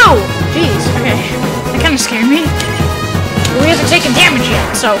 Whoa! Jeez, okay. That kind of scared me. But we haven't taken damage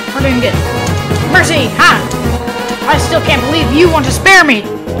yet, so we're doing good. Mercy! Ha! I still can't believe you want to spare me!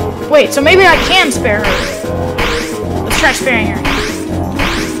 Wait, so maybe I can spare her. Let's try sparing her.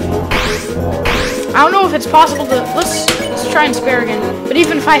 I don't know if it's possible to... Let's try and spare again. But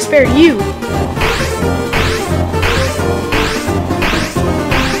even if I spare you...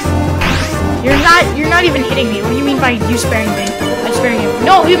 You're not even hitting me. What do you mean by you sparing me? I'm sparing you.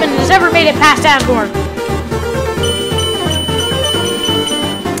 No human has ever made it past Asgore.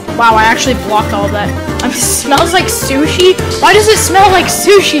 Wow, I actually blocked all of that. It smells like sushi? Why does it smell like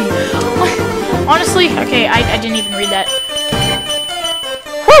sushi? Honestly, okay, I didn't even read that.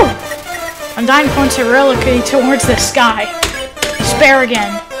 Whew! Undyne points heroically towards the sky. Spare again. ...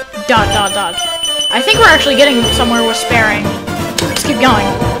 I think we're actually getting somewhere with sparing. Let's keep going.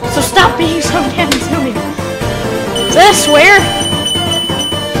 So stop being so damn silly. Is that a swear?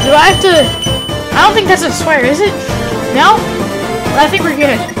 Do I have to... I don't think that's a swear, is it? No? I think we're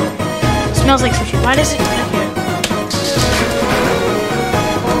good. It smells like sushi. Why does it...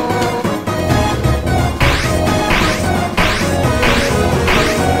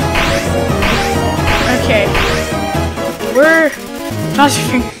 Okay. We're...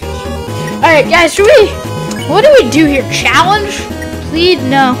 Alright, guys, should we... What do we do here? Challenge? Plead?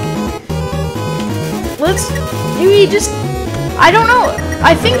 No. Let's... Maybe just... I don't know.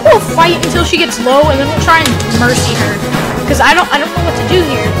 I think we'll fight until she gets low, and then we'll try and mercy her. Because I don't know what to do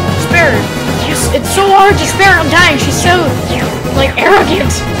here. Spare her. It's so hard to spare her. I'm dying. She's so, like, arrogant.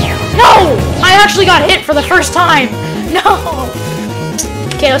 No! I actually got hit for the first time. No!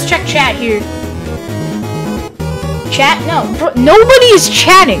 Okay, let's check chat here. Chat? No. Bro, nobody is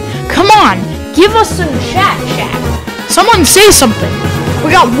chatting. Come on. Give us some chat. Someone say something.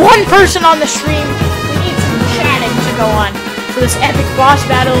 We got one person on the stream. We need some chatting to go on for this epic boss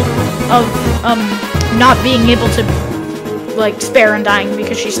battle of not being able to like spare Undyne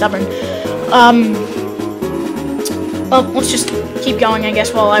because she's stubborn. Well, let's just keep going, I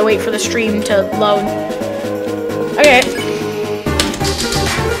guess, while I wait for the stream to load. Okay.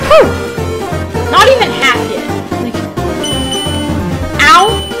 Whew. Not even half yet. Like,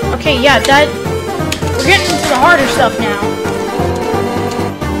 ow. Okay, yeah, that. We're getting into the harder stuff now.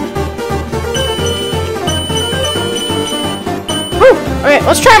 Whew! Okay,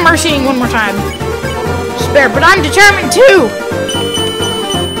 let's try mercying one more time. Spare, but I'm determined too!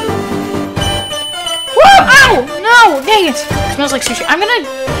 Whoa! Ow! No! Dang it! It smells like sushi. I'm gonna...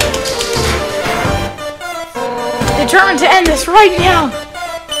 Determined to end this right now!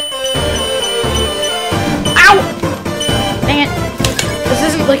 Ow! Dang it. This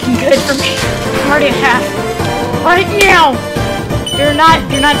isn't looking good for me. I'm already at half. Right now! You're not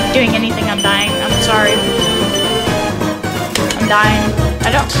doing anything, Undyne. I'm sorry. Undyne.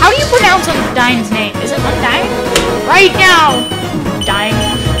 How do you pronounce Undyne's name? Is it Undyne? Right now! Dying.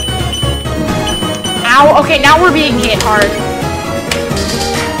 Ow, okay, now we're being hit hard.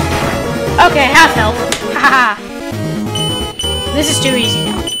 Okay, half health. Haha. This is too easy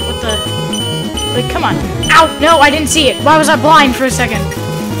now. What the... Like, come on. Ow! No, I didn't see it. Why was I blind for a second?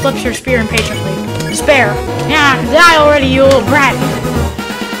 Flips her spear impatiently. Spare. Yeah, die already, you little brat.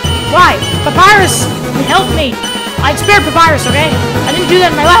 Why? Papyrus! Help me! I'd spare Papyrus, okay? I didn't do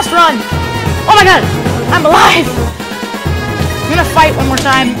that in my last run. Oh my god! I'm alive! I'm gonna fight one more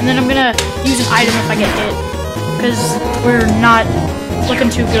time, and then I'm gonna use an item if I get hit. Because we're not looking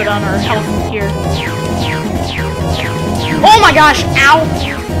too good on our health here. Oh my gosh! Ow!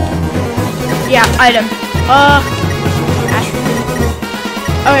 Yeah, item.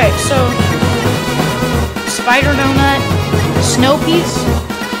 Okay, so... Spider donut, snow piece,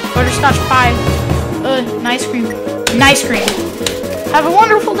 butterscotch pie, nice cream. Nice cream. Have a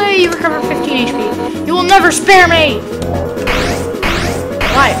wonderful day, you recover 15 HP. You will never spare me!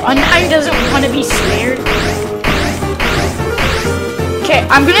 Why? Undyne doesn't want to be spared? Okay,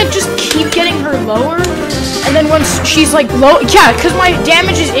 I'm gonna just keep getting her lower, and then once she's like low, yeah, because my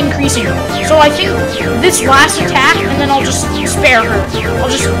damage is increasing. So I think this last attack, and then I'll just spare her. I'll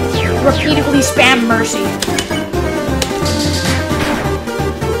just repeatedly spam mercy.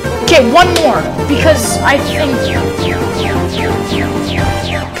 Okay, one more, because I think...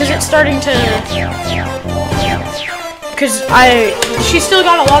 because it's starting to... Because she's still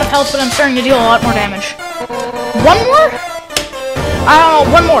got a lot of health, but I'm starting to deal a lot more damage. One more? I don't know,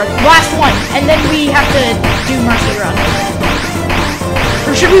 one more. Last one. And then we have to do Mercy Run.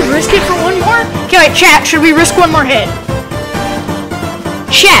 Or should we risk it for one more? Okay, wait, chat, should we risk one more hit?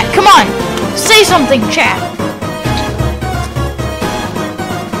 Chat, come on. Say something, chat.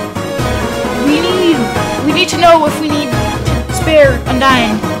 We need to know if we need to spare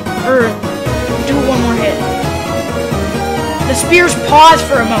Undyne or do one more hit. The spears pause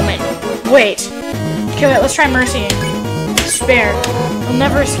for a moment. Wait. Okay, wait, let's try Mercy. Spare. They'll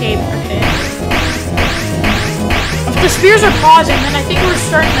never escape. Okay. If the spears are pausing, then I think we're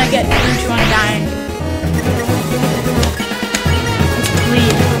starting to get through to Undyne. Let's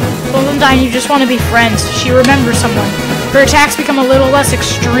plead. Well, Undyne, you just want to be friends. She remembers someone. Her attacks become a little less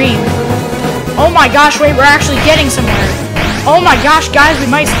extreme. Oh my gosh, wait, we're actually getting somewhere. Oh my gosh, guys, we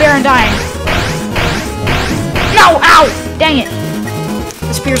might spare Undyne. No, ow! Dang it.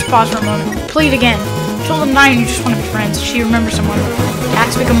 The spears pause for a moment. Plead again. Tell Undyne you just want to be friends. She remembers someone.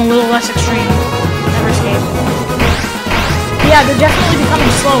 Attacks become a little less extreme. Never escape. Yeah, they're definitely becoming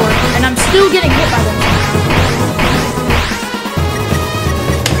slower, and I'm still getting hit by them.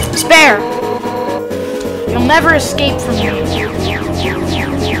 Spare! You'll never escape from me.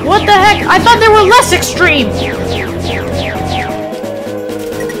 What the heck? I thought they were less extreme!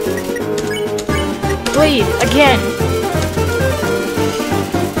 Bleed, again.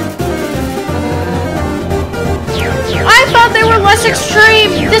 I thought they were less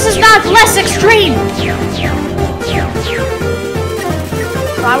extreme! This is not less extreme!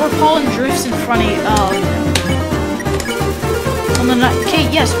 Flower pollen drifts in front of you. Oh. Okay,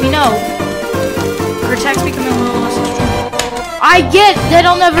 yes, we know. Her attacks become a little less extreme. I get that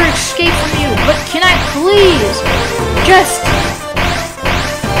I'll never escape from you, but can I please just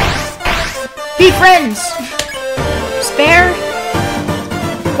be friends? Spare?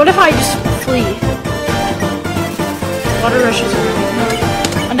 What if I just flee? Water rushes over.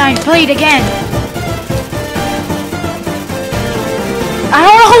 Undyne, plead again. I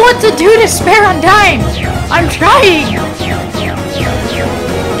don't know what to do to spare Undyne. I'm trying.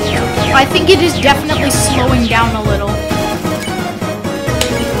 I think it is definitely slowing down a little.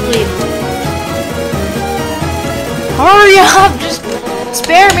 Please. Hurry up! Just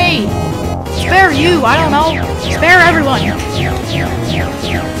spare me! Spare you, I don't know. Spare everyone.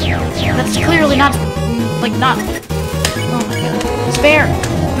 That's clearly not, like, not... Oh my god. Spare.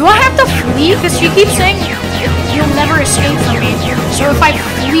 Do I have to flee? Because she keeps saying you'll never escape from me. So if I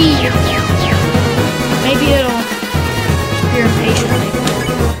flee, maybe it'll disappear impatiently.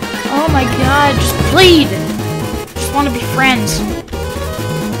 Oh my god, just plead! Just want to be friends.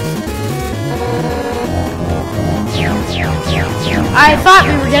 I thought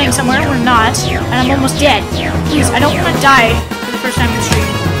we were getting somewhere, we're not, and I'm almost dead. Please, I don't want to die for the first time in the stream.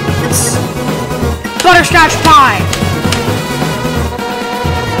 It's butterscotch pie!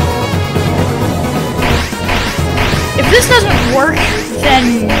 If this doesn't work,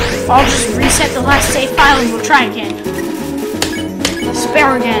 then I'll just reset the last save file and we'll try again.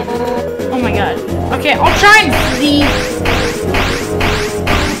 Spare again. Oh my god. Okay, I'll try and flee.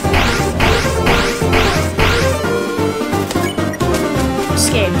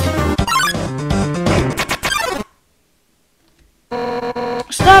 Escaped.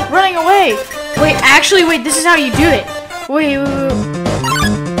 Stop running away! Wait, actually, wait, this is how you do it. Wait.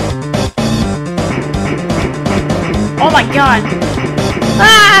 Oh my god.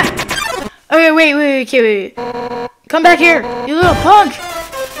 Ah! Okay, wait. Come back here, you little punk!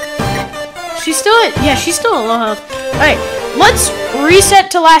 She's still at, yeah, she's still at low health. Alright, let's reset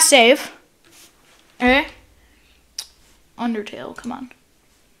to last save. Okay. Undertale, come on.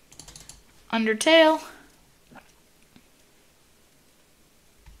 Undertale.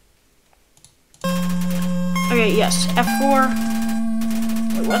 Okay, yes, F4.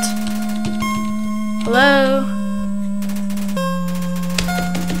 Wait, what? Hello?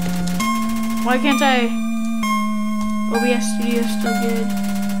 Why can't I? OBS Studio is still good.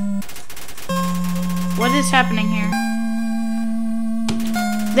 What is happening here?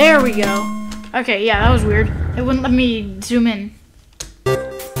 There we go. Okay, yeah, that was weird. It wouldn't let me zoom in.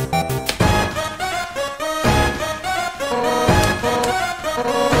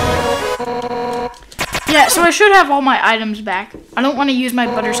 Yeah, so I should have all my items back. I don't want to use my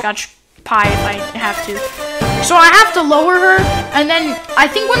butterscotch pie if I have to. So I have to lower her, and then I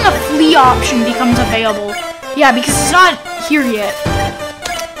think when the flee option becomes available. Yeah, because it's not here yet.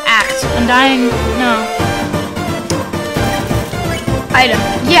 Act. Undyne. No. Item.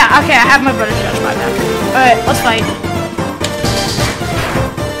 Yeah, okay, I have my butterscotch pie back. Alright, let's fight.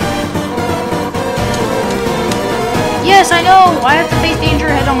 Yes, I know. I have to face danger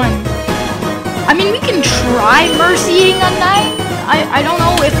head on. I mean, we can try mercying Undyne. I don't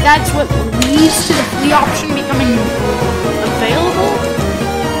know if that's what leads to the flee option becoming available.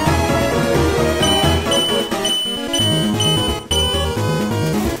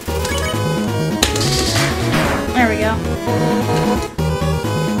 There we go.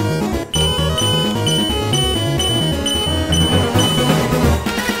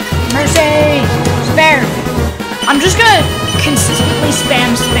 Mercy! Spare! I'm just gonna consistently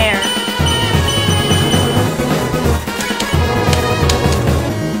spam spare.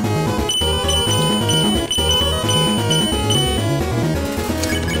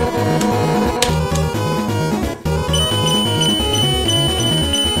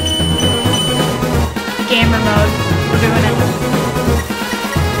 Gamer mode. We're doing it.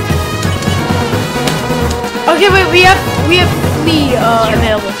 Okay, wait, we have flee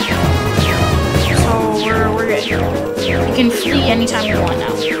available. So we're good. You can flee anytime you want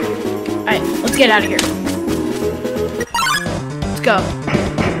now. Alright, let's get out of here. Let's go.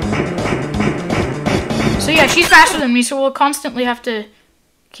 So yeah, she's faster than me, so we'll constantly have to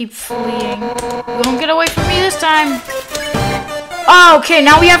keep fleeing. Don't get away from me this time. Oh, okay,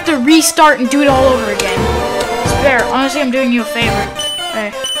 now we have to restart and do it all over again. Spare, honestly, I'm doing you a favor.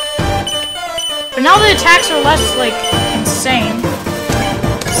 Okay. But now the attacks are less, like, insane.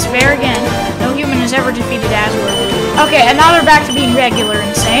 Spare again. No human has ever defeated Azure. Okay, and now they're back to being regular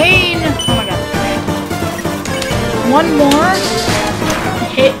insane. Oh my god. One more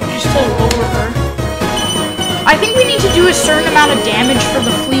hit just to lower her. I think we need to do a certain amount of damage for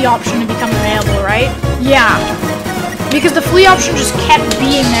the flee option to become available, right? Yeah. Because the flee option just kept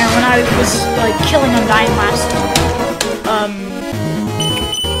being there when I was, like, killing Undyne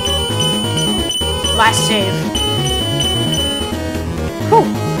last save. Whew.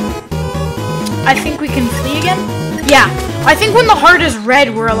 I think we can flee again? Yeah. I think when the heart is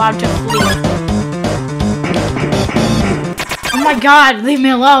red, we're allowed to flee. Oh my god, leave me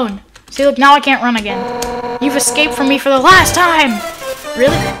alone. See, look, now I can't run again. You've escaped from me for the last time!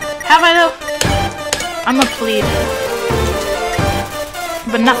 Really? Have I, though? I'm a plead.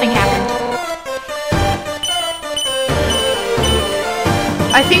 But nothing happened.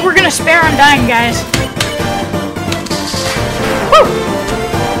 I think we're gonna spare Undyne, guys. Woo!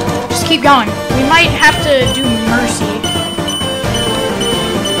 Just keep going. We might have to do mercy.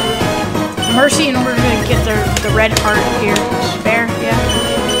 Mercy in order to get the red heart here. Spare, yeah.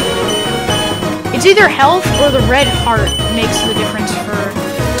 It's either health or the red heart makes the difference for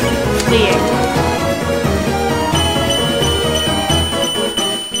fleeing.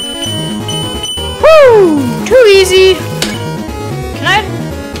 Woo! Too easy. Can I?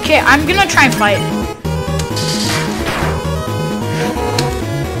 Okay, I'm gonna try and fight.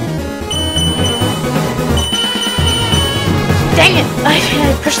 Dang it! I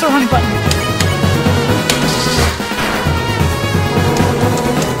pushed the wrong button.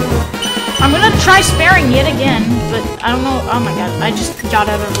 I'm gonna try sparing yet again, but I don't know. Oh my god, I just got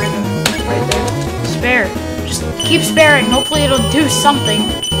out of rhythm right there. Spare. Just keep sparing. Hopefully it'll do something.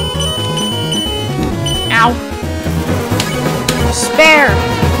 Ow. Spare.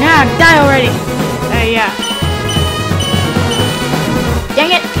 Nah, die already. Yeah.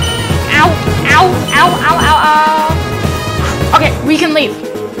 Dang it. Ow. Ow. Ow. Ow. Ow. Ow. Okay, we can leave.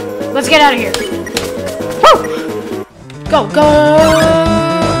 Let's get out of here. Woo! Go. Go.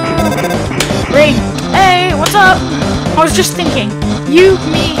 Rain. Hey, what's up? I was just thinking. You,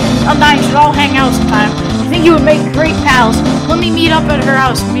 me, and Undyne should all hang out sometime. I think you would make great pals. Let me meet up at her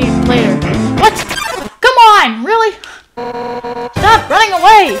house later. What? Come on, really? Stop running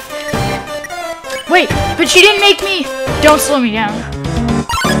away! Wait, but she didn't make me... Don't slow me down.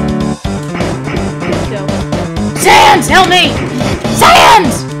 Let's go. Sans, help me!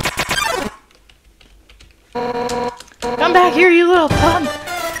 Sans! Come back here, you little punk.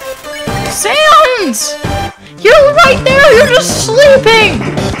 Sans! You're right there, you're just sleeping!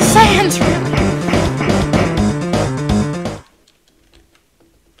 Sans, really?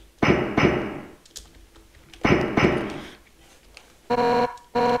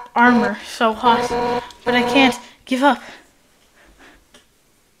 Armor, so hot, but I can't give up.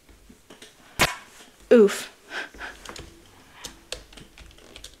 Oof.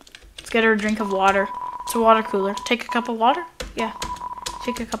 Let's get her a drink of water. It's a water cooler. Take a cup of water? Yeah.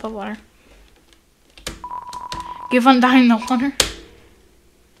 Take a cup of water. Give Undyne the water.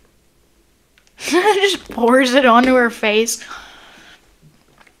 Just pours it onto her face.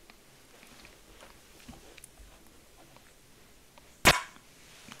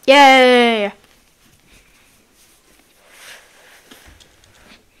 Yay!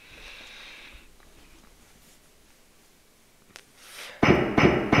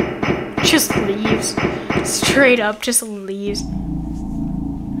 straight up just leaves.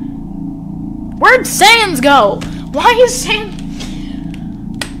 Where'd Sans go? Why is Sans...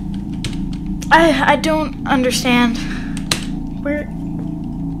 I don't understand. Where...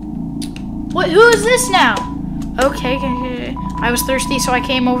 What? Who is this now? Okay. I was thirsty, so I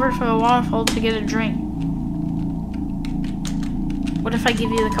came over for a waterfall to get a drink. What if I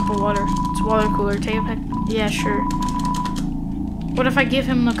give you the cup of water? It's water cooler. Take a pic. Yeah, sure. What if I give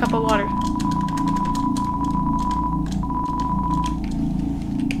him the cup of water?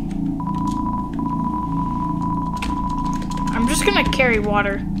 I'm just gonna carry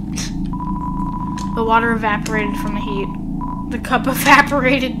water. The water evaporated from the heat. The cup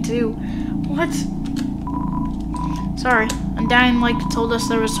evaporated too. What? Sorry. Undying Light told us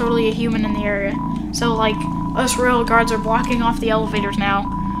there was totally a human in the area. So, like, us rail guards are blocking off the elevators now.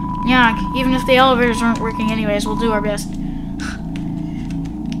 Yeah, even if the elevators aren't working anyways, we'll do our best.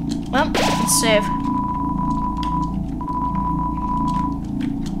 Well, let's save.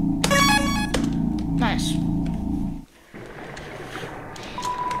 Nice.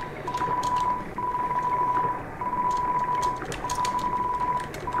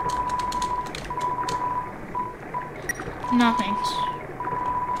 No thanks.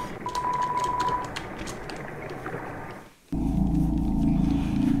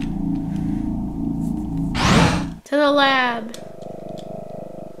 To the lab.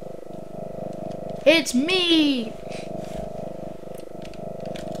 It's me.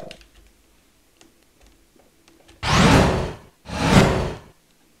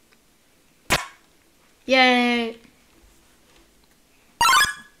 Yay.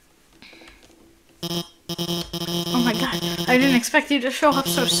 Oh my god, I didn't expect you to show up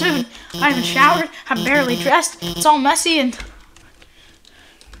so soon. I haven't showered, I'm barely dressed, it's all messy and...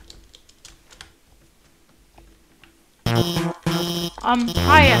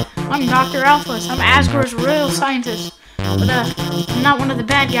 Hiya, I'm Dr. Alphas. I'm Asgore's royal scientist. But, I'm not one of the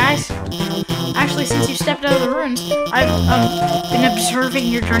bad guys. Actually, since you stepped out of the ruins, I've, been observing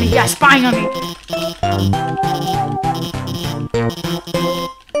your journey. Yeah, spying on me.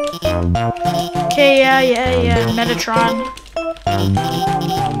 Okay, yeah, Metatron.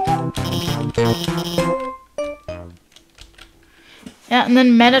 Yeah, and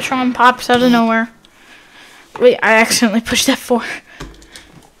then Metatron pops out of nowhere. Wait, I accidentally pushed F4.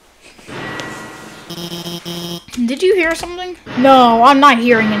 Did you hear something? No, I'm not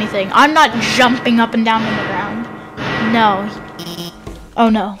hearing anything. I'm not jumping up and down on the ground. No. Oh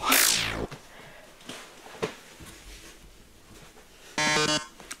no.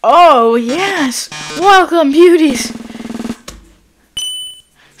 Oh, yes! Welcome, beauties!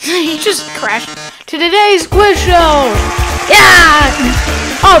 He just crashed to today's quiz show! Yeah!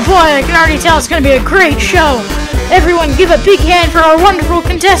 Oh boy, I can already tell it's gonna be a great show! Everyone give a big hand for our wonderful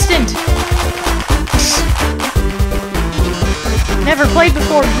contestant! Never played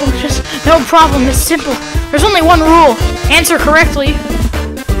before, just no problem, it's simple. There's only one rule. Answer correctly,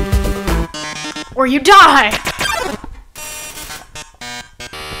 or you die!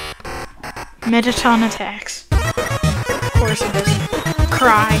 Metatron attacks. Of course it does.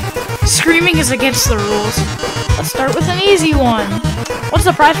 Cry. Screaming is against the rules. Let's start with an easy one. What's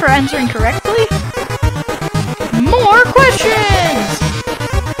the prize for answering correctly? More questions!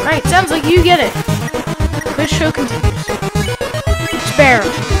 Right, sounds like you get it. Quiz show continues. Sparrow,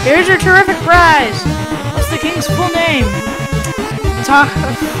 here's your terrific prize. What's the king's full name?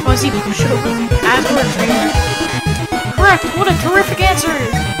 Was he Asgore Trainer? Correct, what a terrific answer!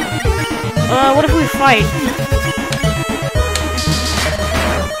 What if we fight?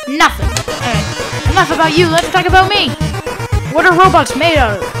 Nothing. Alright, enough about you, let's talk about me! What are robots made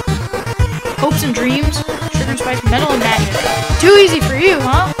of? Hopes and dreams, sugar and spice, metal and magic. Too easy for you,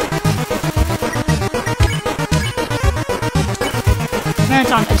 huh?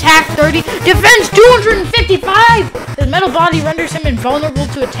 Metatron, attack 30, defense 255! His metal body renders him invulnerable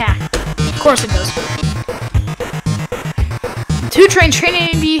to attack. Of course it does. 2 trains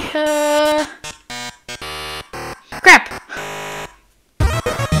training be, crap!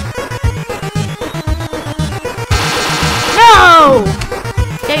 No!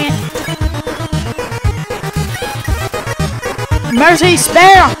 Dang it. Mercy,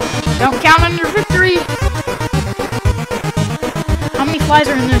 spare! Don't count on your victory! How many flies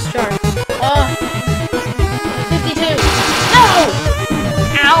are in this jar? 52. No!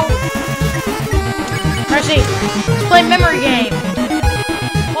 Ow! Mercy, let's play memory game.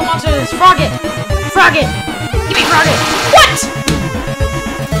 What monster is this? Frogget! Frogget! Give me Frogget! What?!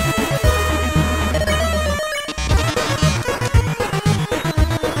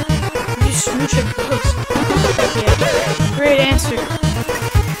 You smooch a ghost. Yeah. Great answer.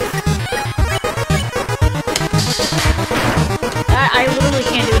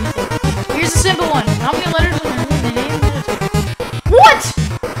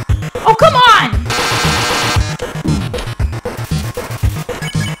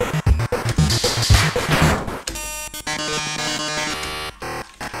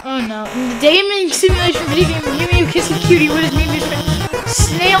 no. In the gaming simulation video game, Mew Mew Kissy Cutie, what is Mew Mew's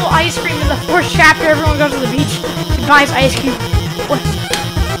snail ice cream in the 4th chapter? Everyone goes to the beach and buys ice cream. What?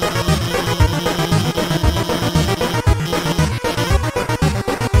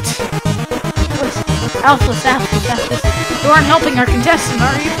 Alphas. You aren't helping our contestant,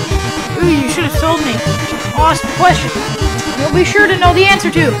 are you? Ooh, you should have told me. I'll ask the question. You'll be sure to know the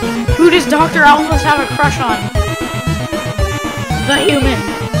answer to. Who does Dr. Alphas have a crush on? The human.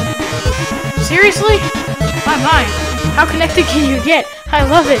 Seriously? My mind. How connected can you get? I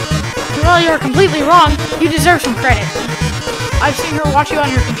love it. Well, you're completely wrong. You deserve some credit. I've seen her watch you on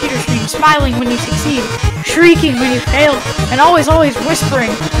your computer screen, smiling when you succeed, shrieking when you fail, and always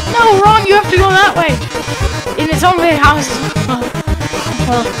whispering, "No, wrong, you have to go that way." In its own way, how is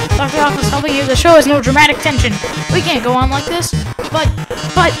well, Dr. Alpha's helping you. The show has no dramatic tension. We can't go on like this. But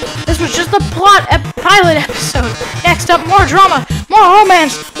this was just the pilot episode. Next up, more drama, more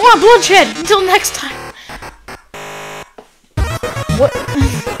romance, more bloodshed. Until next time. What?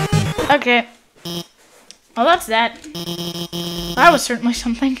 Okay. Well, that's that. That was certainly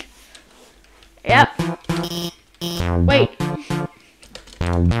something. Yep. Wait.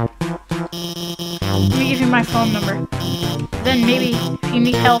 Let me give you my phone number. Then maybe, if you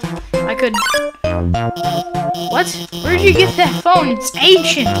need help, I could... What? Where did you get that phone? It's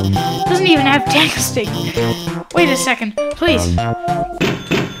ancient. It doesn't even have texting. Wait a second, please.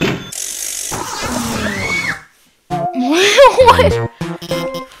 What?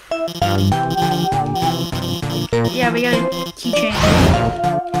 Yeah, we got a keychain.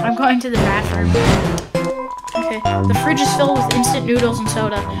 I'm going to the bathroom. Okay, the fridge is filled with instant noodles and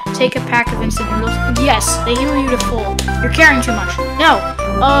soda. Take a pack of instant noodles. Yes, they heal you to full. You're carrying too much. No,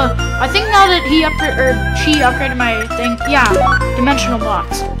 I think now that she upgraded my thing. Yeah, dimensional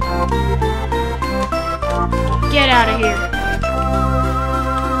box. Get out of here.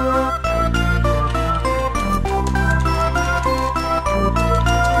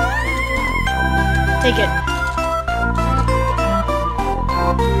 Take it.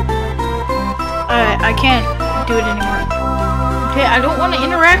 Alright, I can't do it anymore. Okay, I don't want to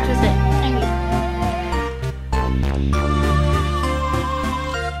interact with it. Thank you.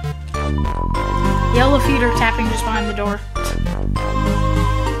 Yellow feet are tapping just behind the door.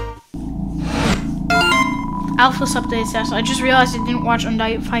 Alpha's update says, I just realized I didn't watch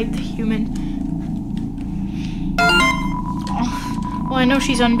Undyne fight the human. Well, I know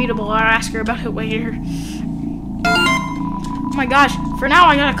she's unbeatable. I'll ask her about it later. Oh my gosh, for now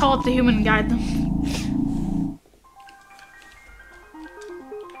I gotta call up the human and guide them.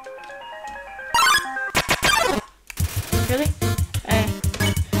 Really? Hey.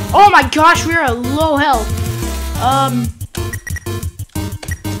 Oh my gosh, we're at low health.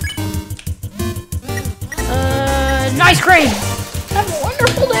 Nice crane! Have a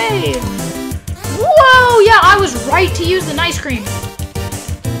wonderful day! Whoa, yeah, I was right to use the nice cream.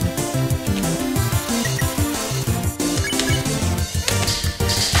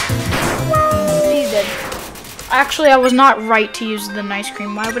 He's dead. Actually, I was not right to use the nice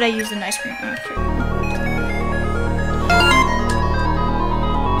cream. Why would I use the nice cream? Okay.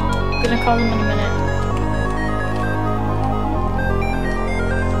 I'm gonna call him in a minute.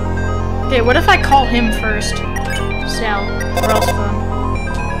 Okay, what if I call him first? Sal, or else phone.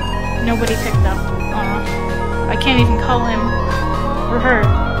 Nobody picked up. I can't even call him or her.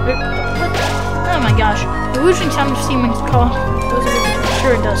 Oh my gosh. The whooshing sound of steam when it's called.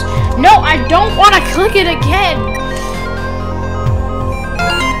 Sure it does. No, I don't want to click it again!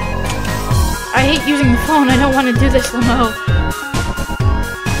 I hate using the phone. I don't want to do this, Lamo.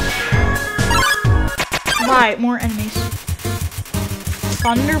 Why? More enemies.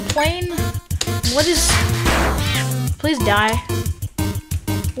 Thunder plane? What is... Please die.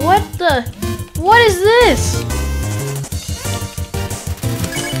 What the... What is this?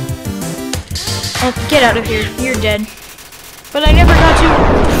 Oh, get out of here. You're dead. But I never got to...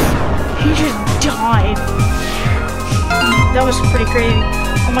 He just died. That was pretty crazy.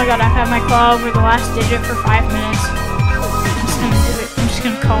 Oh my god, I've had my claw over the last digit for 5 minutes. I'm just gonna do it. I'm just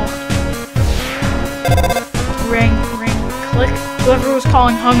gonna call. Ring, ring, click. Whoever was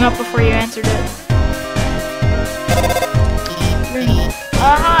calling hung up before you answered it. Ring.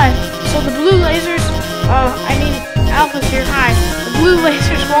 Hi. So the blue lasers, I mean, Alpha's here, hi. The blue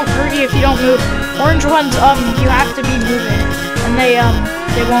lasers won't hurt you if you don't move. Orange ones, you have to be moving. And they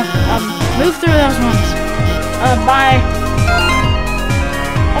won't, move through those ones. Bye.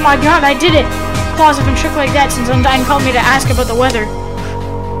 Oh my god, I did it! Claws have been shook like that since Undyne called me to ask about the weather.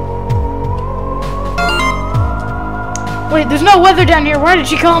 Wait, there's no weather down here. Why did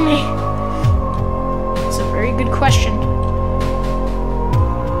she call me? That's a very good question.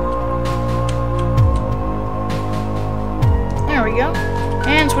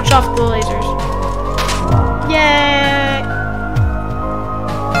 switch off the lasers. Yay!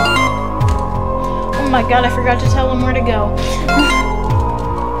 Oh my god, I forgot to tell him where to go.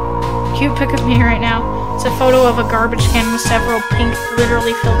 Cute pic of me right now. It's a photo of a garbage can with several pink,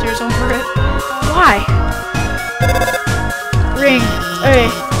 literally filters over it. Why? Ring. Hey.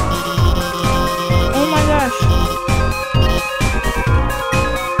 Oh my gosh.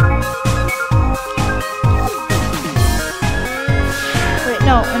 Wait,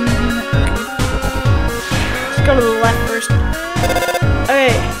 no. Okay. Let's go to the left first.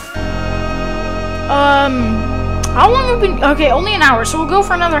 Okay. How long have we been? Okay, only an hour, so we'll go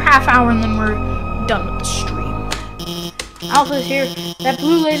for another half hour and then we're done with the stream. Alpha is here. That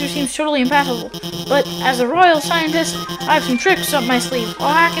blue laser seems totally impassable, but as a royal scientist, I have some tricks up my sleeve.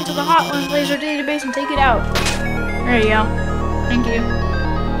 I'll hack into the Hotland laser database and take it out. There you go. Thank you.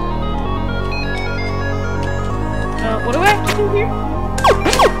 What do I have to do here?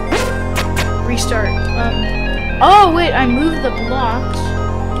 Restart. Oh wait, I moved the blocks.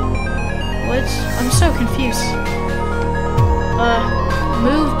 What? I'm so confused.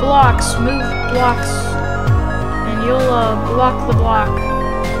 Move blocks, and you'll, block the block.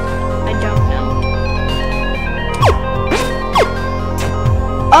 I don't know.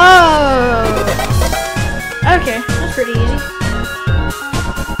 Oh! Okay, that's pretty easy.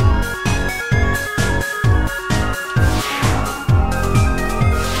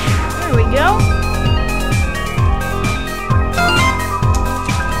 There we go.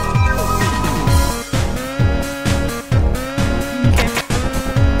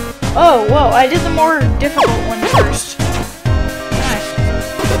 Oh, whoa, I did the more difficult one first. Nice.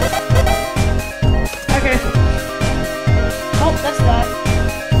 Okay. Oh, that's that.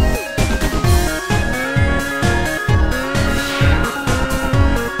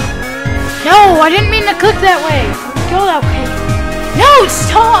 No, I didn't mean to click that way. Go that way. No,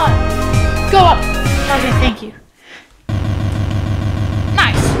 stop! Go up. Okay, thank you.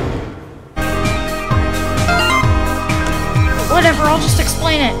 Nice. Whatever, I'll just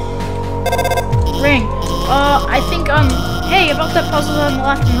explain it. Ring. I think, hey, about that puzzle on the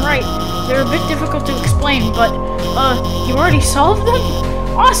left and right. They're a bit difficult to explain, but, you already solved them?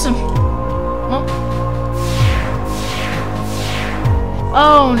 Awesome. Well.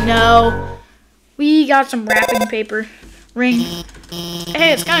 Oh, no. We got some wrapping paper. Ring.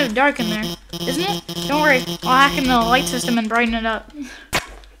 Hey, it's kind of dark in there, isn't it? Don't worry. I'll hack in the light system and brighten it up.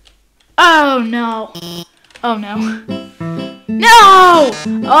 Oh, no. Oh, no. No!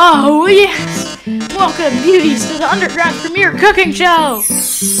 Oh, yes! Welcome, beauties, to the underground premiere cooking show!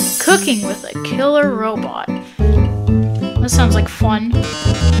 Cooking with a killer robot. That sounds like fun.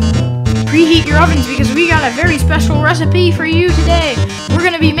 Preheat your ovens because we got a very special recipe for you today. We're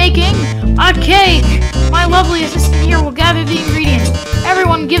gonna be making a cake! My lovely assistant here will gather the ingredients.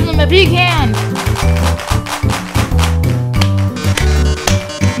 Everyone give them a big hand.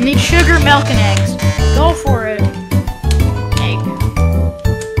 You need sugar, milk, and eggs. Go for it.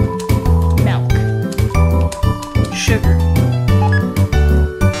 Sugar.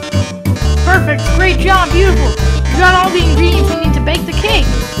 Perfect, great job, beautiful. You got all the ingredients we need to bake the cake.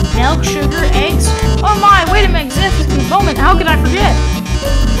 Milk, sugar, eggs. Oh my, wait a magnificent moment, how could I forget?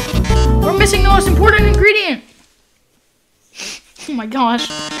 We're missing the most important ingredient. Oh my gosh.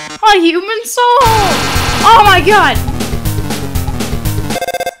 A human soul! Oh my god!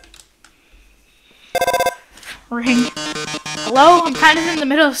 Ring. Hello? I'm kind of in the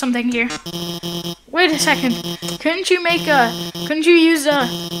middle of something here. Wait a second. Couldn't you make a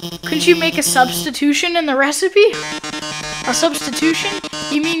substitution in the recipe? A substitution?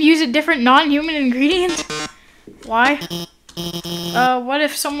 You mean use a different non-human ingredient? Why? What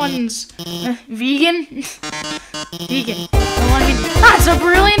if someone's vegan? Vegan. Well, I mean, that's a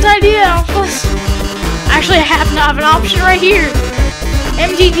brilliant idea! Actually, I happen to have an option right here.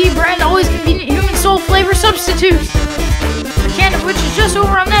 MGT brand always convenient human soul flavor substitute. A can of which is just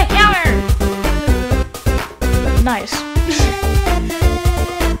over on that counter. Nice.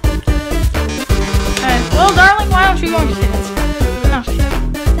 Well, darling, why don't you go into dance? No.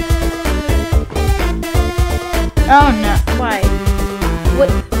 Oh no! Why? What?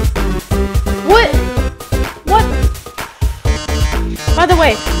 By the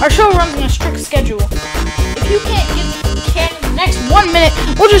way, our show runs on a strict schedule. If you can't get the can in the next 1 minute,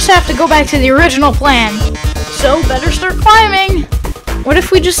 we'll just have to go back to the original plan. So, better start climbing. What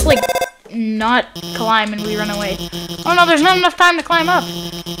if we just, like, not climb and we run away? Oh no, there's not enough time to climb up.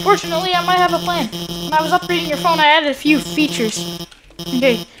 Fortunately, I might have a plan. When I was upgrading your phone, I added a few features.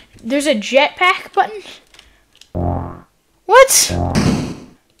 Okay, there's a jetpack button? What?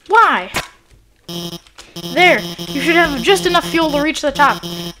 Why? There, you should have just enough fuel to reach the top.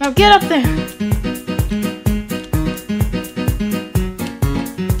 Now get up there.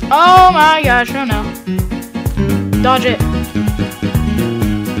 Oh my gosh, oh no. Dodge it.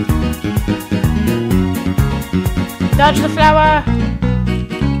 Dodge the flower.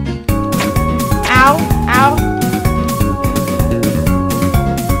 Ow, ow.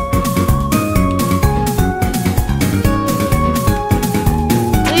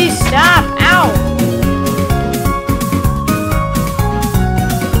 Please stop, ow.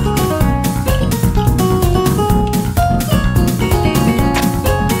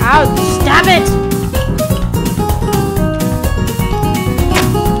 Ow, stop it.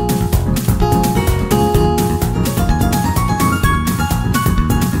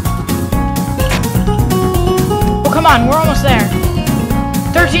 Come on, we're almost there.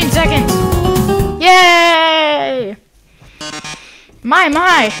 13 seconds. Yay!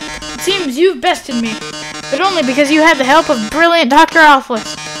 My. It seems you've bested me. But only because you had the help of brilliant Dr.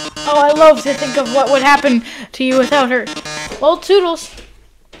 Alphys. Oh, I love to think of what would happen to you without her. Well, toodles.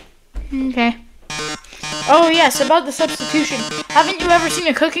 Okay. Oh, yes, about the substitution. Haven't you ever seen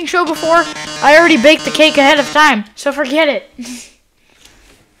a cooking show before? I already baked the cake ahead of time, so forget it.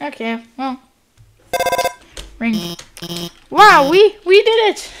 Okay, well. Ring. Wow, we did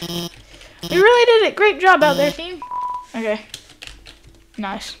it! We really did it! Great job out there, team! Okay.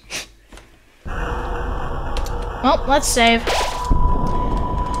 Nice. Well, let's save.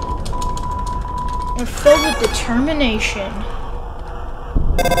 We're filled with determination.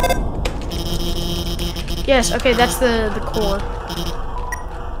 Yes, okay, that's the core.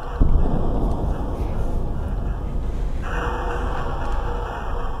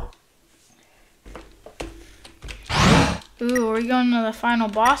 Ooh, are we going to the final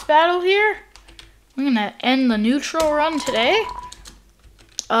boss battle here? We're gonna end the neutral run today.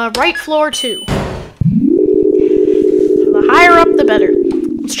 Right floor 2. The higher up, the better.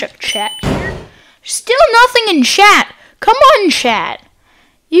 Let's check chat here. Still nothing in chat. Come on, chat.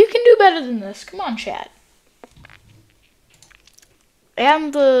 You can do better than this. Come on, chat.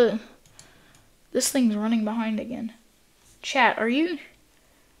 And this thing's running behind again. Chat, are you?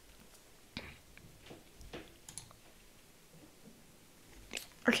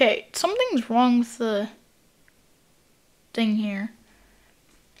 Okay, something's wrong with the thing here.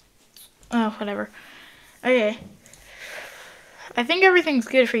 Oh, whatever. Okay. I think everything's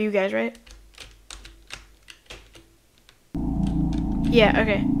good for you guys, right? Yeah,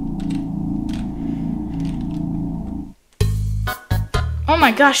 okay. Oh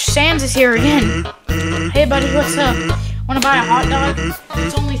my gosh, Sans is here again. Hey buddy, what's up? Wanna buy a hot dog?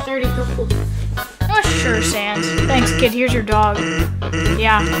 It's only 30 purple. Oh, sure, Sans. Thanks, kid. Here's your dog.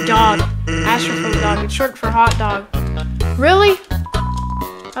 Yeah, dog. Astrophobe dog. It's short for hot dog. Really?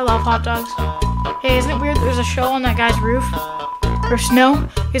 I love hot dogs. Hey, isn't it weird there's a show on that guy's roof? For snow?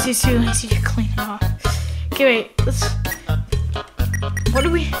 Because he's too lazy to clean it off. Okay, wait. Let's... What do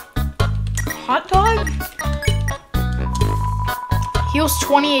we... Hot dog? Heals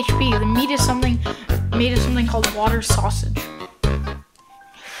 20 HP. The meat is something made of something called water sausage.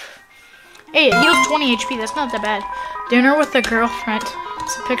 Hey, it heals 20 HP. That's not that bad. Dinner with a girlfriend.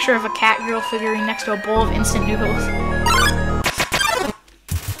 It's a picture of a cat girl figurine next to a bowl of instant noodles.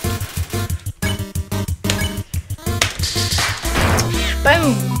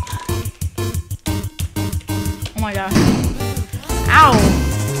 Boom! Oh my gosh. Ow!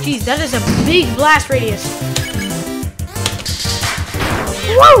 Jeez, that is a big blast radius.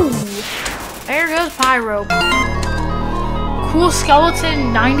 Whoa! There goes Pyro. Cool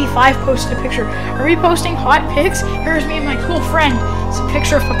skeleton 95 posted a picture. Are we posting hot pics? Here's me and my cool friend. It's a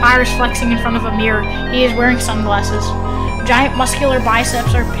picture of Papyrus flexing in front of a mirror. He is wearing sunglasses. Giant muscular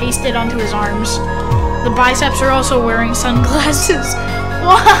biceps are pasted onto his arms. The biceps are also wearing sunglasses.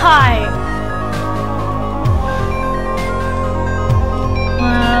 Why?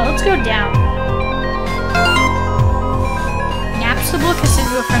 Let's go down. Naps the book has sent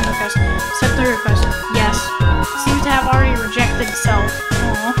you a friend request. Accept the request. Yes. Seems to have already rejected self.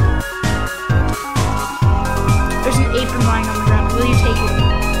 Aww. There's an apron lying on the ground. Will you take it?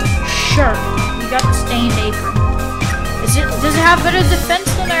 Sure. You got the stained apron. Does it have better defense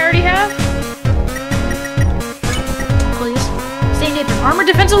than I already have? Please. Stained apron. Armor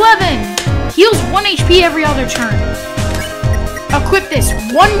defense 11. Heals 1 HP every other turn. Equip this.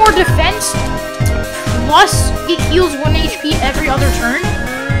 1 more defense. Plus, it heals 1 HP every other turn.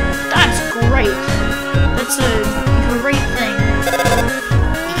 That's great. That's a great thing.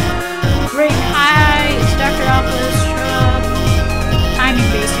 Great. Hi, it's Dr. Alphys. Timing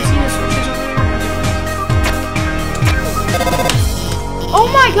based. You see the switches over there? Oh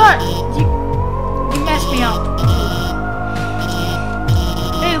my god! You messed me up.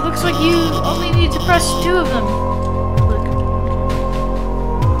 Hey, looks like you only need to press 2 of them. Look.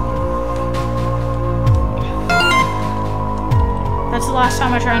 That's the last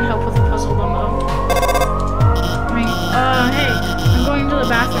time I try and help with the puzzle limbo. Hey, I'm going to the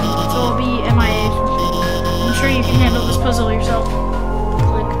bathroom, so I'll be MIA. I'm sure you can handle this puzzle yourself.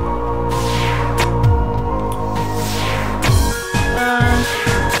 Click.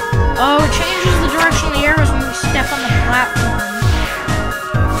 Oh, it changes the direction of the arrows when we step on the platform.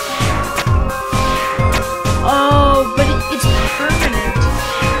 Oh, but it's permanent.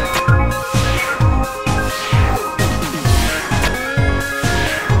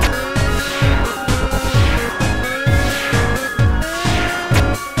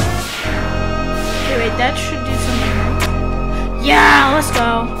 Okay, wait, that should do something. Yeah, let's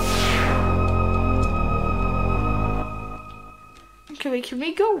go. Okay, wait, can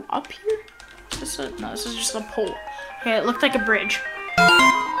we go up here? No, this is just a pole. Okay, it looked like a bridge.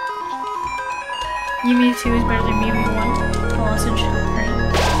 Mew 2 is better than Mew 1. Message.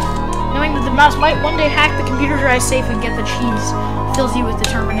 Knowing that the mouse might one day hack the computer drive safe and get the cheese fills you with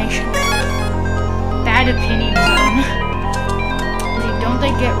determination. Bad opinion zone. Don't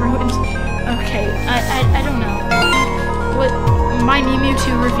they get ruined? Okay, I don't know. What? My Mew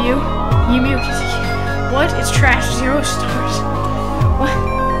 2 review? Mew. What? It's trash. 0 stars. What?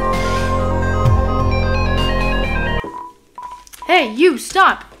 Hey, you,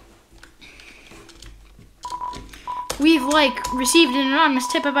 stop! We've, received an anonymous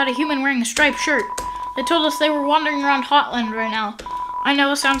tip about a human wearing a striped shirt. They told us they were wandering around Hotland right now. I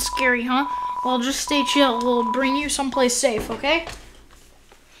know it sounds scary, huh? Well, just stay chill. We'll bring you someplace safe, okay?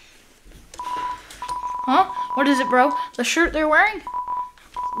 Huh? What is it, bro? The shirt they're wearing?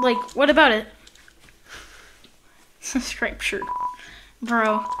 What about it? It's a striped shirt.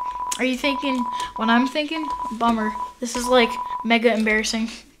 Bro, are you thinking what I'm thinking? Bummer. This is, mega embarrassing.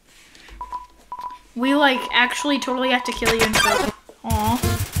 We, actually totally have to kill you and stuff. Aw.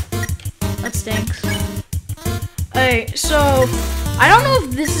 That stinks. Okay, so, I don't know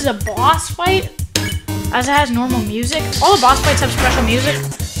if this is a boss fight, as it has normal music. All the boss fights have special music,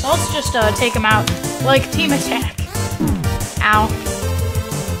 so let's just, take them out. Team attack. Ow.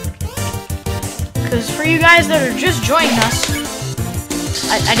 Because for you guys that are just joining us,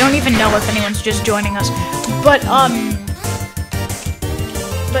 I don't even know if anyone's just joining us, but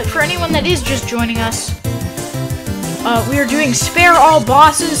for anyone that is just joining us, we are doing spare all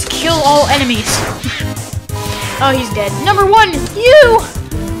bosses, kill all enemies. Oh, he's dead. Number 1, you!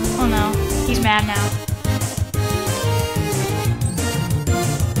 Oh no, he's mad now.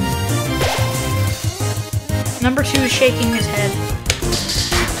 Number 2 is shaking his head.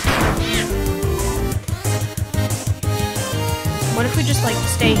 What if we just,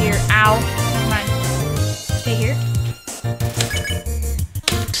 stay here? Ow. Never mind. Stay here.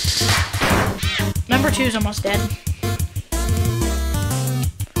 Number 2 is almost dead.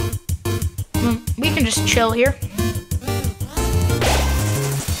 We can just chill here.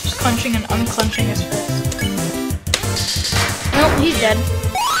 Just clenching and unclenching his fist. Nope, he's dead.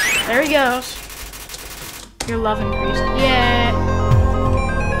 There he goes. Your love increased. Yeah.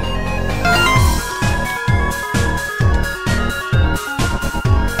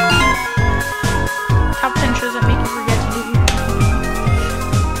 Top 10 shows that make you forget to do your...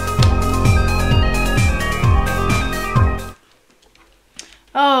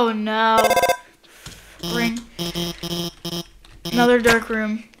 Oh no. Ring. Another dark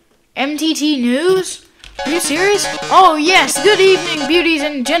room. MTT News? Are you serious? Oh yes, good evening beauties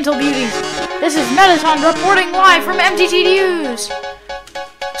and gentle beauties. This is Metaton reporting live from MTT News.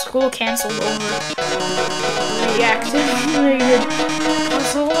 School canceled over. Reactivated.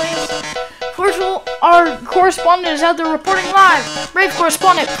 Fortunately, our correspondent is out there reporting live. Brave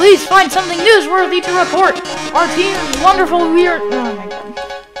correspondent, please find something newsworthy to report. Our team is wonderful. We are... Oh my god.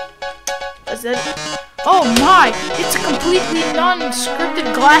 Is that... Oh my! It's a completely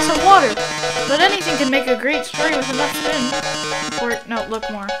non-scripted glass of water. But anything can make a great story with enough spin. Or, no, look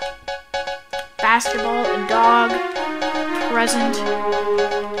more. Basketball, a dog, present.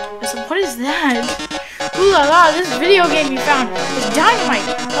 What is that? Ooh la la, this video game you found is dynamite.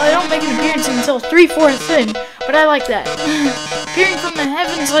 Well, I don't make an appearance until 3/4 in, but I like that. Appearing from the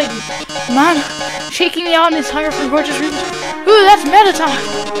heavens like man, shaking me on his hunger for gorgeous rooms. Ooh, that's Metaton.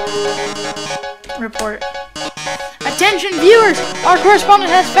 Report. Attention viewers! Our correspondent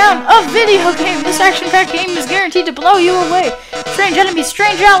has found a video game! This action-packed game is guaranteed to blow you away! Strange enemies,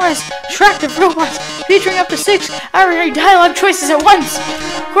 strange allies, attractive robots, featuring up to 6 arbitrary dialogue choices at once!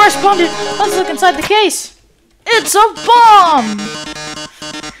 Correspondent, let's look inside the case! It's a bomb!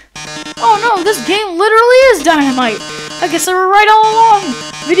 Oh no, this game literally is dynamite. I guess they were right all along.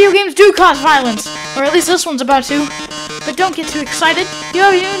 Video games do cause violence. Or at least this one's about to. But don't get too excited. You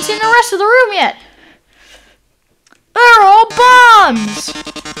haven't even seen the rest of the room yet. They're all bombs.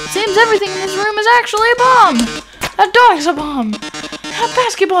 Seems everything in this room is actually a bomb. That dog's a bomb. That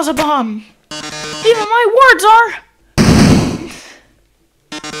basketball's a bomb. Even my words are.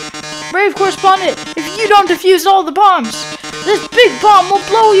 Brave correspondent, if you don't defuse all the bombs, this big bomb will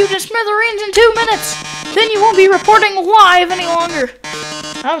blow you to smithereens in 2 minutes. Then you won't be reporting live any longer.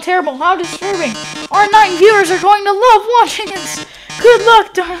 How terrible, how disturbing. Our 9 viewers are going to love watching this. Good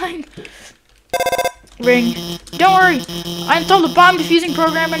luck, darling. Ring. Don't worry. I installed a bomb defusing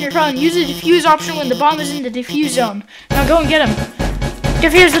program on your phone. Use the defuse option when the bomb is in the defuse zone. Now go and get him.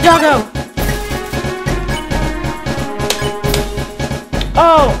 Defuse the doggo.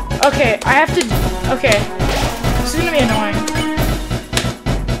 Oh, okay. I have to... Okay. This is gonna be annoying.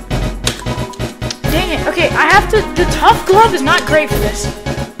 Dang it. Okay, I have to... The tough glove is not great for this.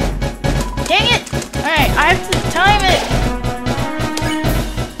 Dang it. Alright, I have to time it.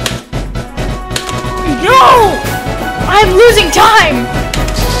 No! I'm losing time!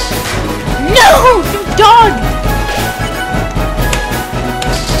 No! You dog!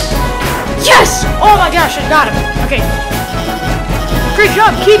 Yes! Oh my gosh, I got him. Okay. Great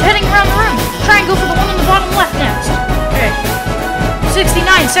job. Keep heading around the room. Try and go for the one on the bottom left next. Okay.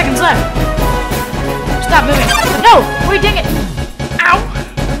 69 seconds left. Stop moving. No! Wait, dang it. Ow!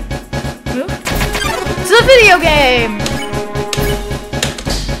 Move. It's a video game!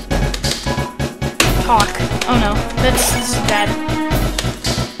 Talk. Oh no. This is bad.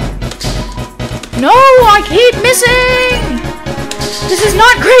 No! I keep missing! This is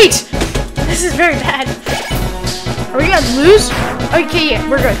not great! This is very bad. Are we gonna lose? Okay, yeah,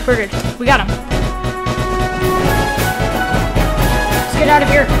 we're good, we're good. We got him. Let's get out of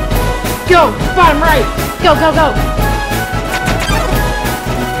here. Go, bottom right. Go, go, go.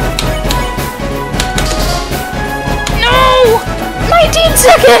 No! 19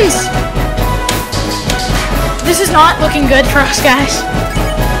 seconds! This is not looking good for us, guys.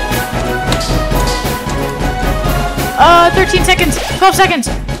 13 seconds, 12 seconds.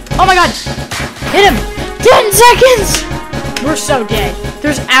 Oh my god. Hit him. 10 seconds! We're so dead.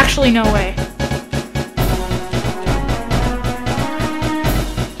 There's actually no way.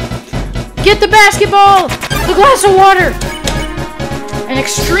 Get the basketball! The glass of water! An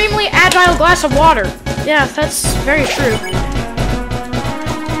extremely agile glass of water. Yeah, that's very true.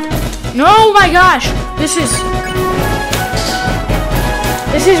 No, my gosh! This is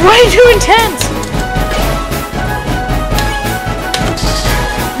way too intense!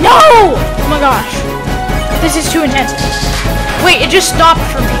 No! Oh my gosh. This is too intense. Wait, it just stopped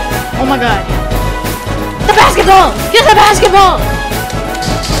for me. Oh my god. The basketball! Get the basketball!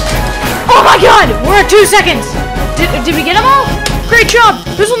 Oh my god! We're at 2 seconds. Did we get them all? Great job!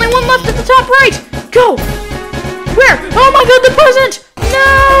 There's only one left at the top right! Go! Where? Oh my god, the present!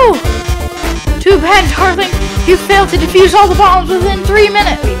 No! Too bad, darling. You failed to defuse all the bombs within 3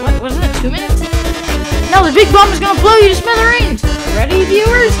 minutes. Wait, what? Wasn't it 2 minutes? Now the big bomb is gonna blow you to smithereens. Ready,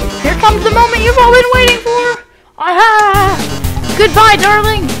 viewers? Here comes the moment you've all been waiting for. Aha! Goodbye,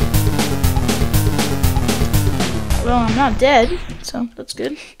 darling. Well, I'm not dead, so that's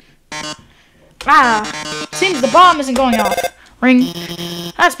good. Ah, seems the bomb isn't going off. Ring.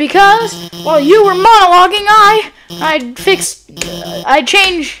 That's because while you were monologuing, I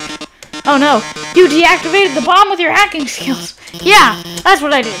changed. Oh no, you deactivated the bomb with your hacking skills. Yeah, that's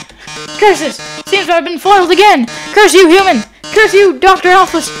what I did. Curses! Seems I've been foiled again. Curse you, human! Curse you, Dr.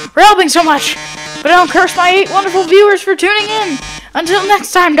 Alphys, for helping so much. But don't curse my 8 wonderful viewers for tuning in. Until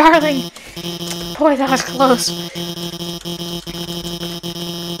next time, darling. Boy, that was close.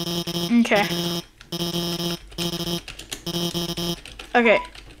 Okay. Okay.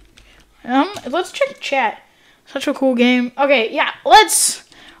 Let's check chat. Such a cool game. Okay, yeah, let's...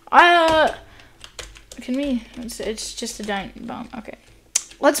 Can we... It's just a dynamite bomb. Okay.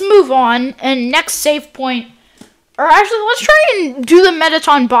 Let's move on, and next save point... Or actually, let's try and do the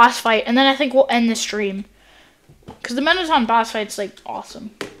Metaton boss fight, and then I think we'll end the stream. Because the Metaton boss fight's, like,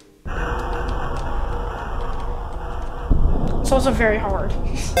 awesome. It's also very hard.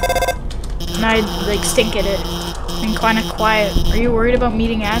 And I, like, stink at it. I'm kind of quiet. Are you worried about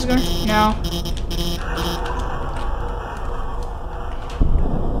meeting Asgard? No.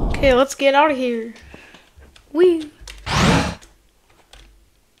 Okay, let's get out of here. Wee.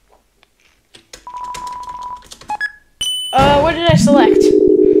 What did I select?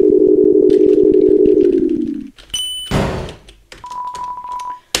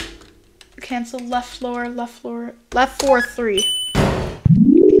 Cancel left floor, left 4, 3.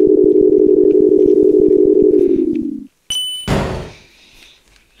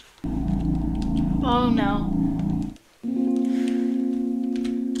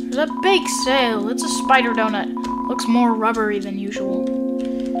 Bake sale. It's a spider donut. Looks more rubbery than usual.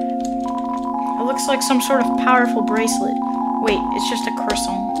 It looks like some sort of powerful bracelet. Wait, it's just a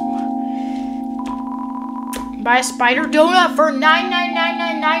croissant. Buy a spider donut for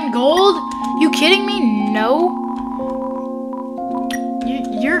 99999 gold? You kidding me? No.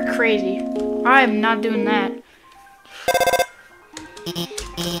 You're crazy. I am not doing that.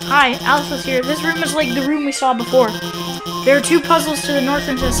 Hi, Alice here. This room is like the room we saw before. There are 2 puzzles to the north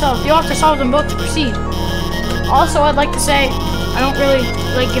and to the south. You'll have to solve them both to proceed. Also, I'd like to say, I don't really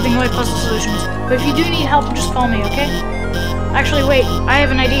like giving away puzzle solutions, but if you do need help, just call me, okay? Actually, wait, I have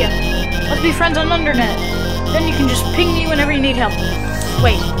an idea. Let's be friends on Undertale. Then you can just ping me whenever you need help.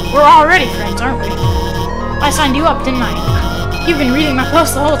 Wait, we're already friends, aren't we? I signed you up, didn't I? You've been reading my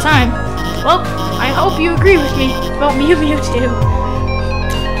post the whole time. Well, I hope you agree with me about Mew too.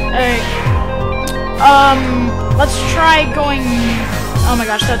 Alright. Let's try going... Oh my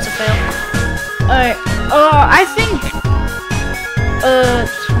gosh, that's a fail. Alright. I think... oh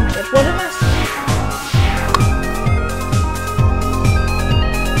my gosh, what am I saying?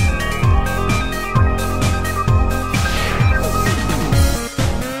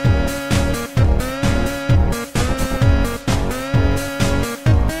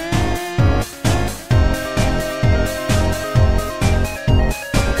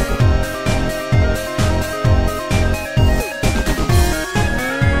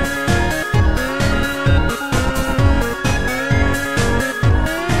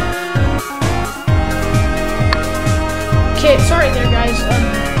 Okay, sorry there guys, I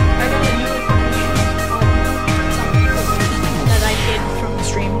got a notification that I did from the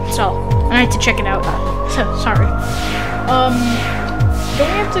stream, so I had to check it out, so sorry. Don't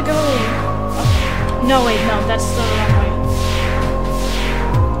we have to go, no wait, no, that's the wrong way.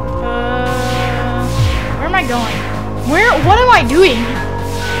 Where am I going? What am I doing?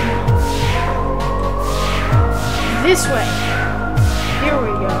 This way. Here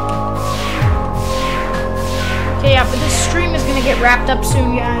we go. Okay, yeah, but this stream is gonna get wrapped up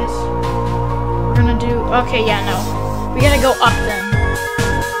soon, guys. We're gonna do... Okay, yeah, no. We gotta go up then.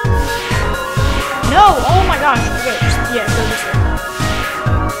 No! Oh my gosh. Okay, just, yeah, go this way.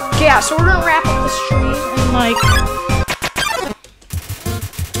 Okay, yeah, so we're gonna wrap up the stream and, like...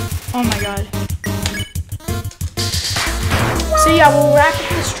 Oh my god. So, yeah, we'll wrap up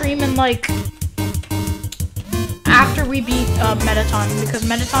the stream and, like... After we beat Metaton, because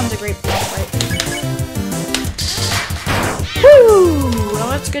Metaton's a great boss, right? Woo! Well,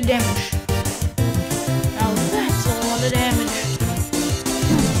 that's good damage. Now that's a lot of damage.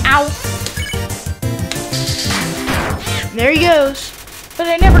 Ow! There he goes. But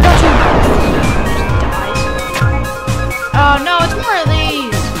I never got to. Dies. Oh no, it's more of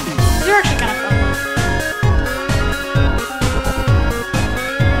these. They're actually kind of fun.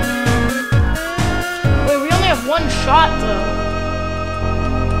 Wait, we only have 1 shot though.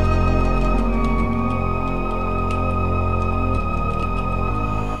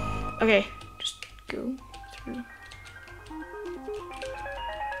 Okay, just go through.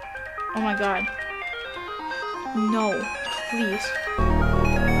 Oh my god. No, please.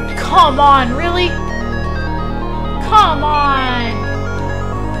 Come on, really? Come on!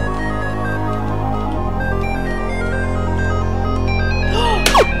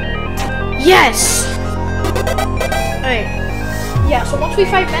 Yes! Okay. Yeah, so once we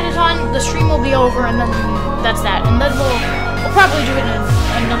fight Metaton, the stream will be over, and then that's that. And then we'll probably do it in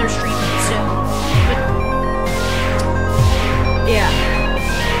another stream soon. But yeah.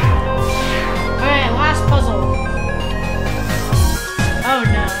 Alright, last puzzle. Oh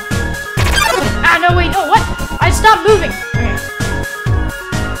no. Ah no, wait, no, what? I stopped moving. Okay.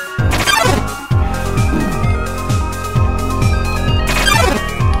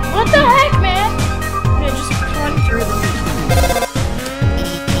 What the heck, man? Okay, just run through them.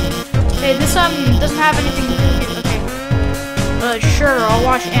 Okay, this doesn't have anything to do with it. Okay. Sure, I'll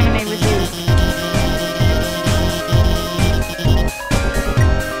watch anime with you.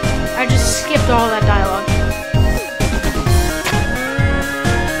 I just skipped all that dialogue.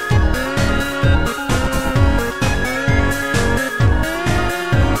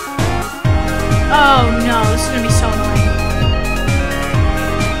 Oh no, this is gonna be so annoying.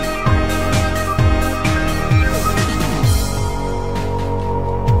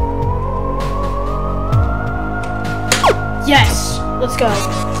 Yes! Let's go.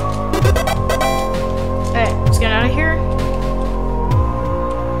 Alright, let's get out of here.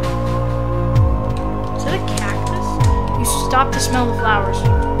 Is that a cactus? You stop to smell the flowers.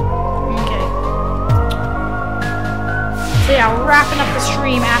 Okay. So yeah, we're wrapping up the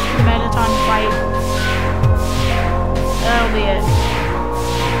stream after the Metaton fight. That'll be it.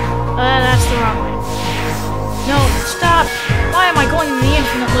 That's the wrong way. No, stop! Why am I going in the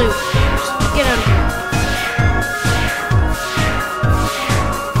infinite loop? Just get out of here.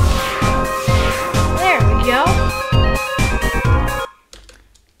 There we go.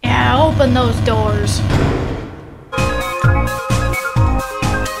 Yeah, open those doors.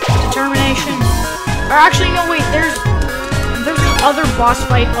 Determination. Or actually, no, wait, there's another boss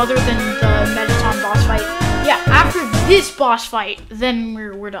fight other than the Mettaton boss fight. Yeah, after this boss fight, then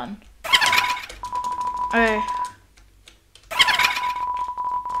we're done. Okay.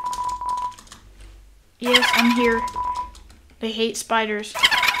 Yes, I'm here. They hate spiders.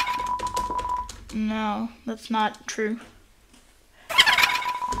 No, that's not true.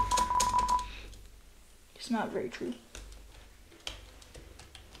 It's not very true.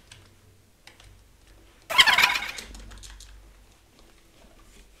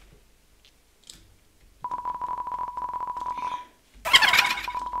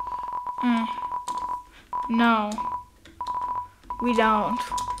 No, we don't.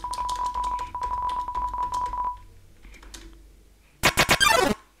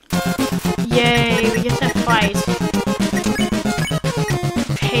 Yay, we get to fight.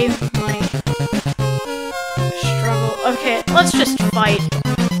 Pay my struggle. Okay, let's just fight.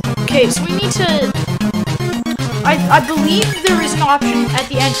 Okay, so we need to... I believe there is an option at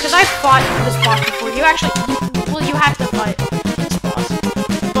the end, because I've fought this boss before. You actually... Well, you have to fight this boss.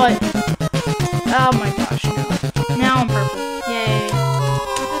 But... Oh my gosh, no. Now I'm purple. Yay.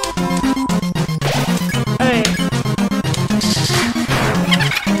 Okay.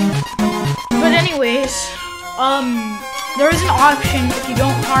 But anyways, there is an option if you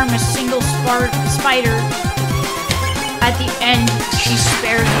don't harm a single spider. At the end, she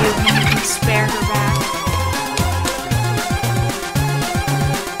spares you and you can spare her back.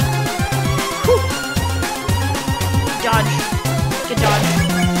 Whew. Dodge. Good dodge.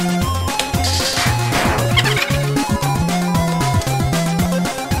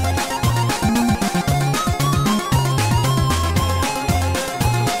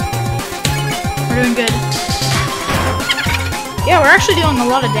 We're doing good. Yeah, we're actually doing a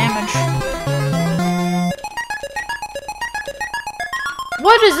lot of damage.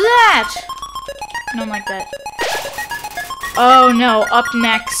 What is that? I don't like that. Oh no, up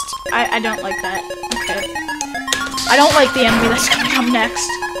next. I don't like that. Okay. I don't like the enemy that's coming up next.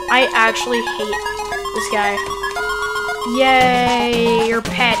 I actually hate this guy. Yay, your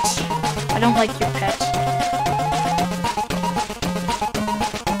pet. I don't like your pet.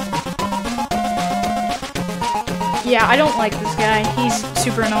 Yeah, I don't like this guy. He's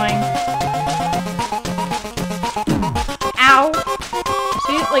super annoying. Ow!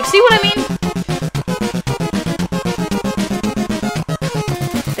 See what I mean?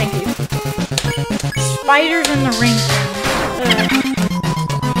 Thank you. Spiders in the ring thing.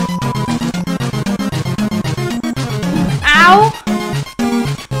 Ow!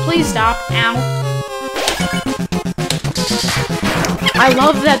 Please stop. Ow. I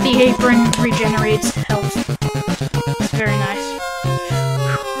love that the apron regenerates health. It's very nice.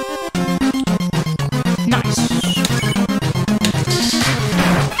 Nice.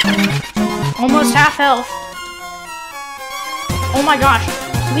 Almost half health. Oh my gosh.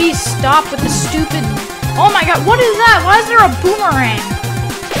 Please stop with the stupid... Oh my god, what is that? Why is there a boomerang?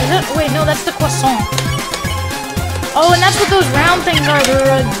 Is it... Wait, no, that's the croissant. Oh, and that's what those round things are.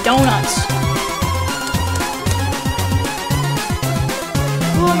 They're donuts.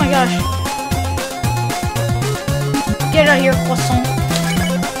 Oh my gosh. Get out of here, croissant.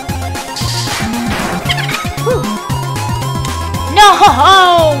 Whew. No!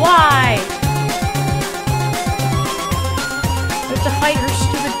 Oh, why? We have to fight her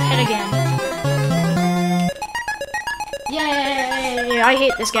stupid pet again. Yay! I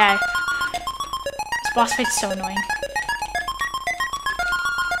hate this guy. This boss fight's so annoying.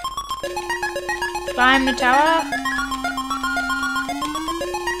 Climb the tower.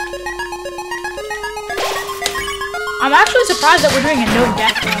 I'm actually surprised that we're doing a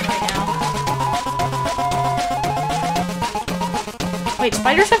no-death run right now. Wait,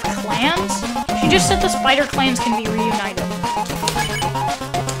 spiders have clans? She just said the spider clans can be reunited.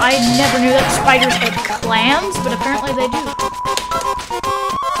 I never knew that spiders had clans, but apparently they do.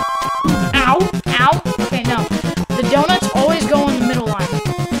 Ow! Ow! Okay, no. The donuts always go in the middle line.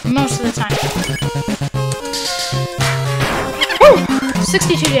 Most of the time. Woo!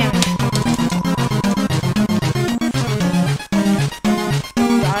 62 damage.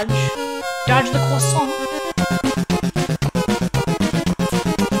 Dodge the croissant.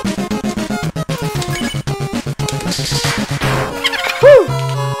 Woo!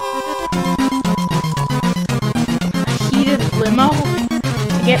 A heated limo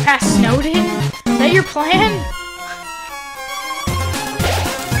to get past Snowden? Is that your plan?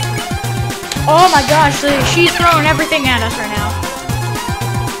 Oh my gosh, she's throwing everything at us right now.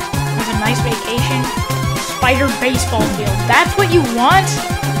 It was a nice vacation. Spider baseball field. That's what you want?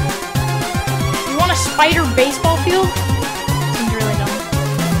 You want a spider baseball field? Seems really dumb.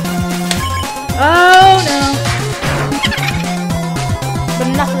 Oh no. But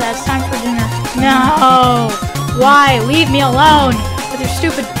enough of that, it's time for dinner. No! Why? Leave me alone with your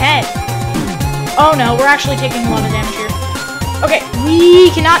stupid pet. Oh no, we're actually taking a lot of damage here. Okay, we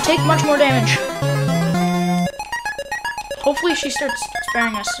cannot take much more damage. Hopefully she starts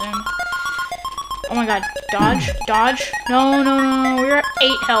sparing us soon. Oh my god, dodge, dodge. No, no, no, no, we're at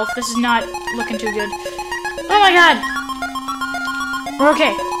 8 health. This is not looking too good. Oh my god! We're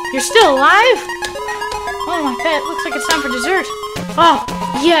okay. You're still alive? Oh my pet, looks like it's time for dessert. Oh,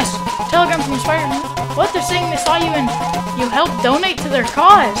 yes! Telegram from Spider-Man. What? They're saying they saw you and you helped donate to their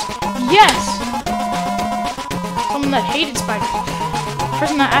cause. Yes! Someone that hated spiders. The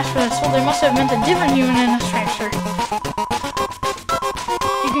person that asked for this, well, they must have meant a different human in this transfer.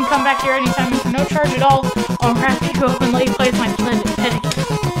 You can come back here anytime for no charge at all. I'll wrap you up and let you play with my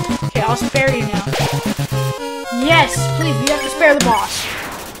pedicure. Okay, I'll spare you now. Yes, please, you have to spare the boss.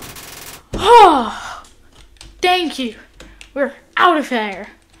 Oh, thank you. We're out of there.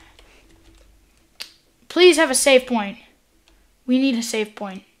 Please have a save point. We need a save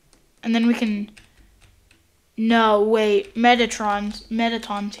point. And then we can... No, wait. Metaton's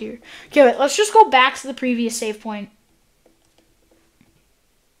here. Okay, wait. Let's just go back to the previous save point.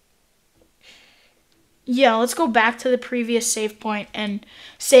 Yeah, let's go back to the previous save point and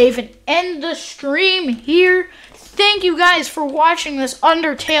save and end the stream here. Thank you guys for watching this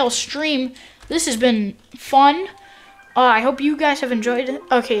Undertale stream. This has been fun. I hope you guys have enjoyed it.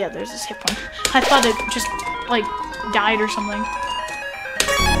 Okay, yeah, there's a save point. I thought it just, like, died or something.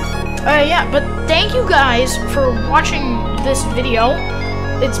 Yeah, but thank you guys for watching this video.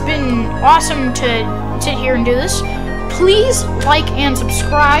 It's been awesome to sit here and do this. Please like and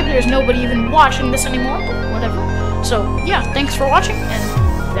subscribe. There's nobody even watching this anymore, but whatever. So, yeah, thanks for watching, and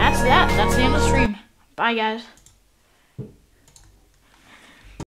that's that. That's the end of the stream. Bye, guys.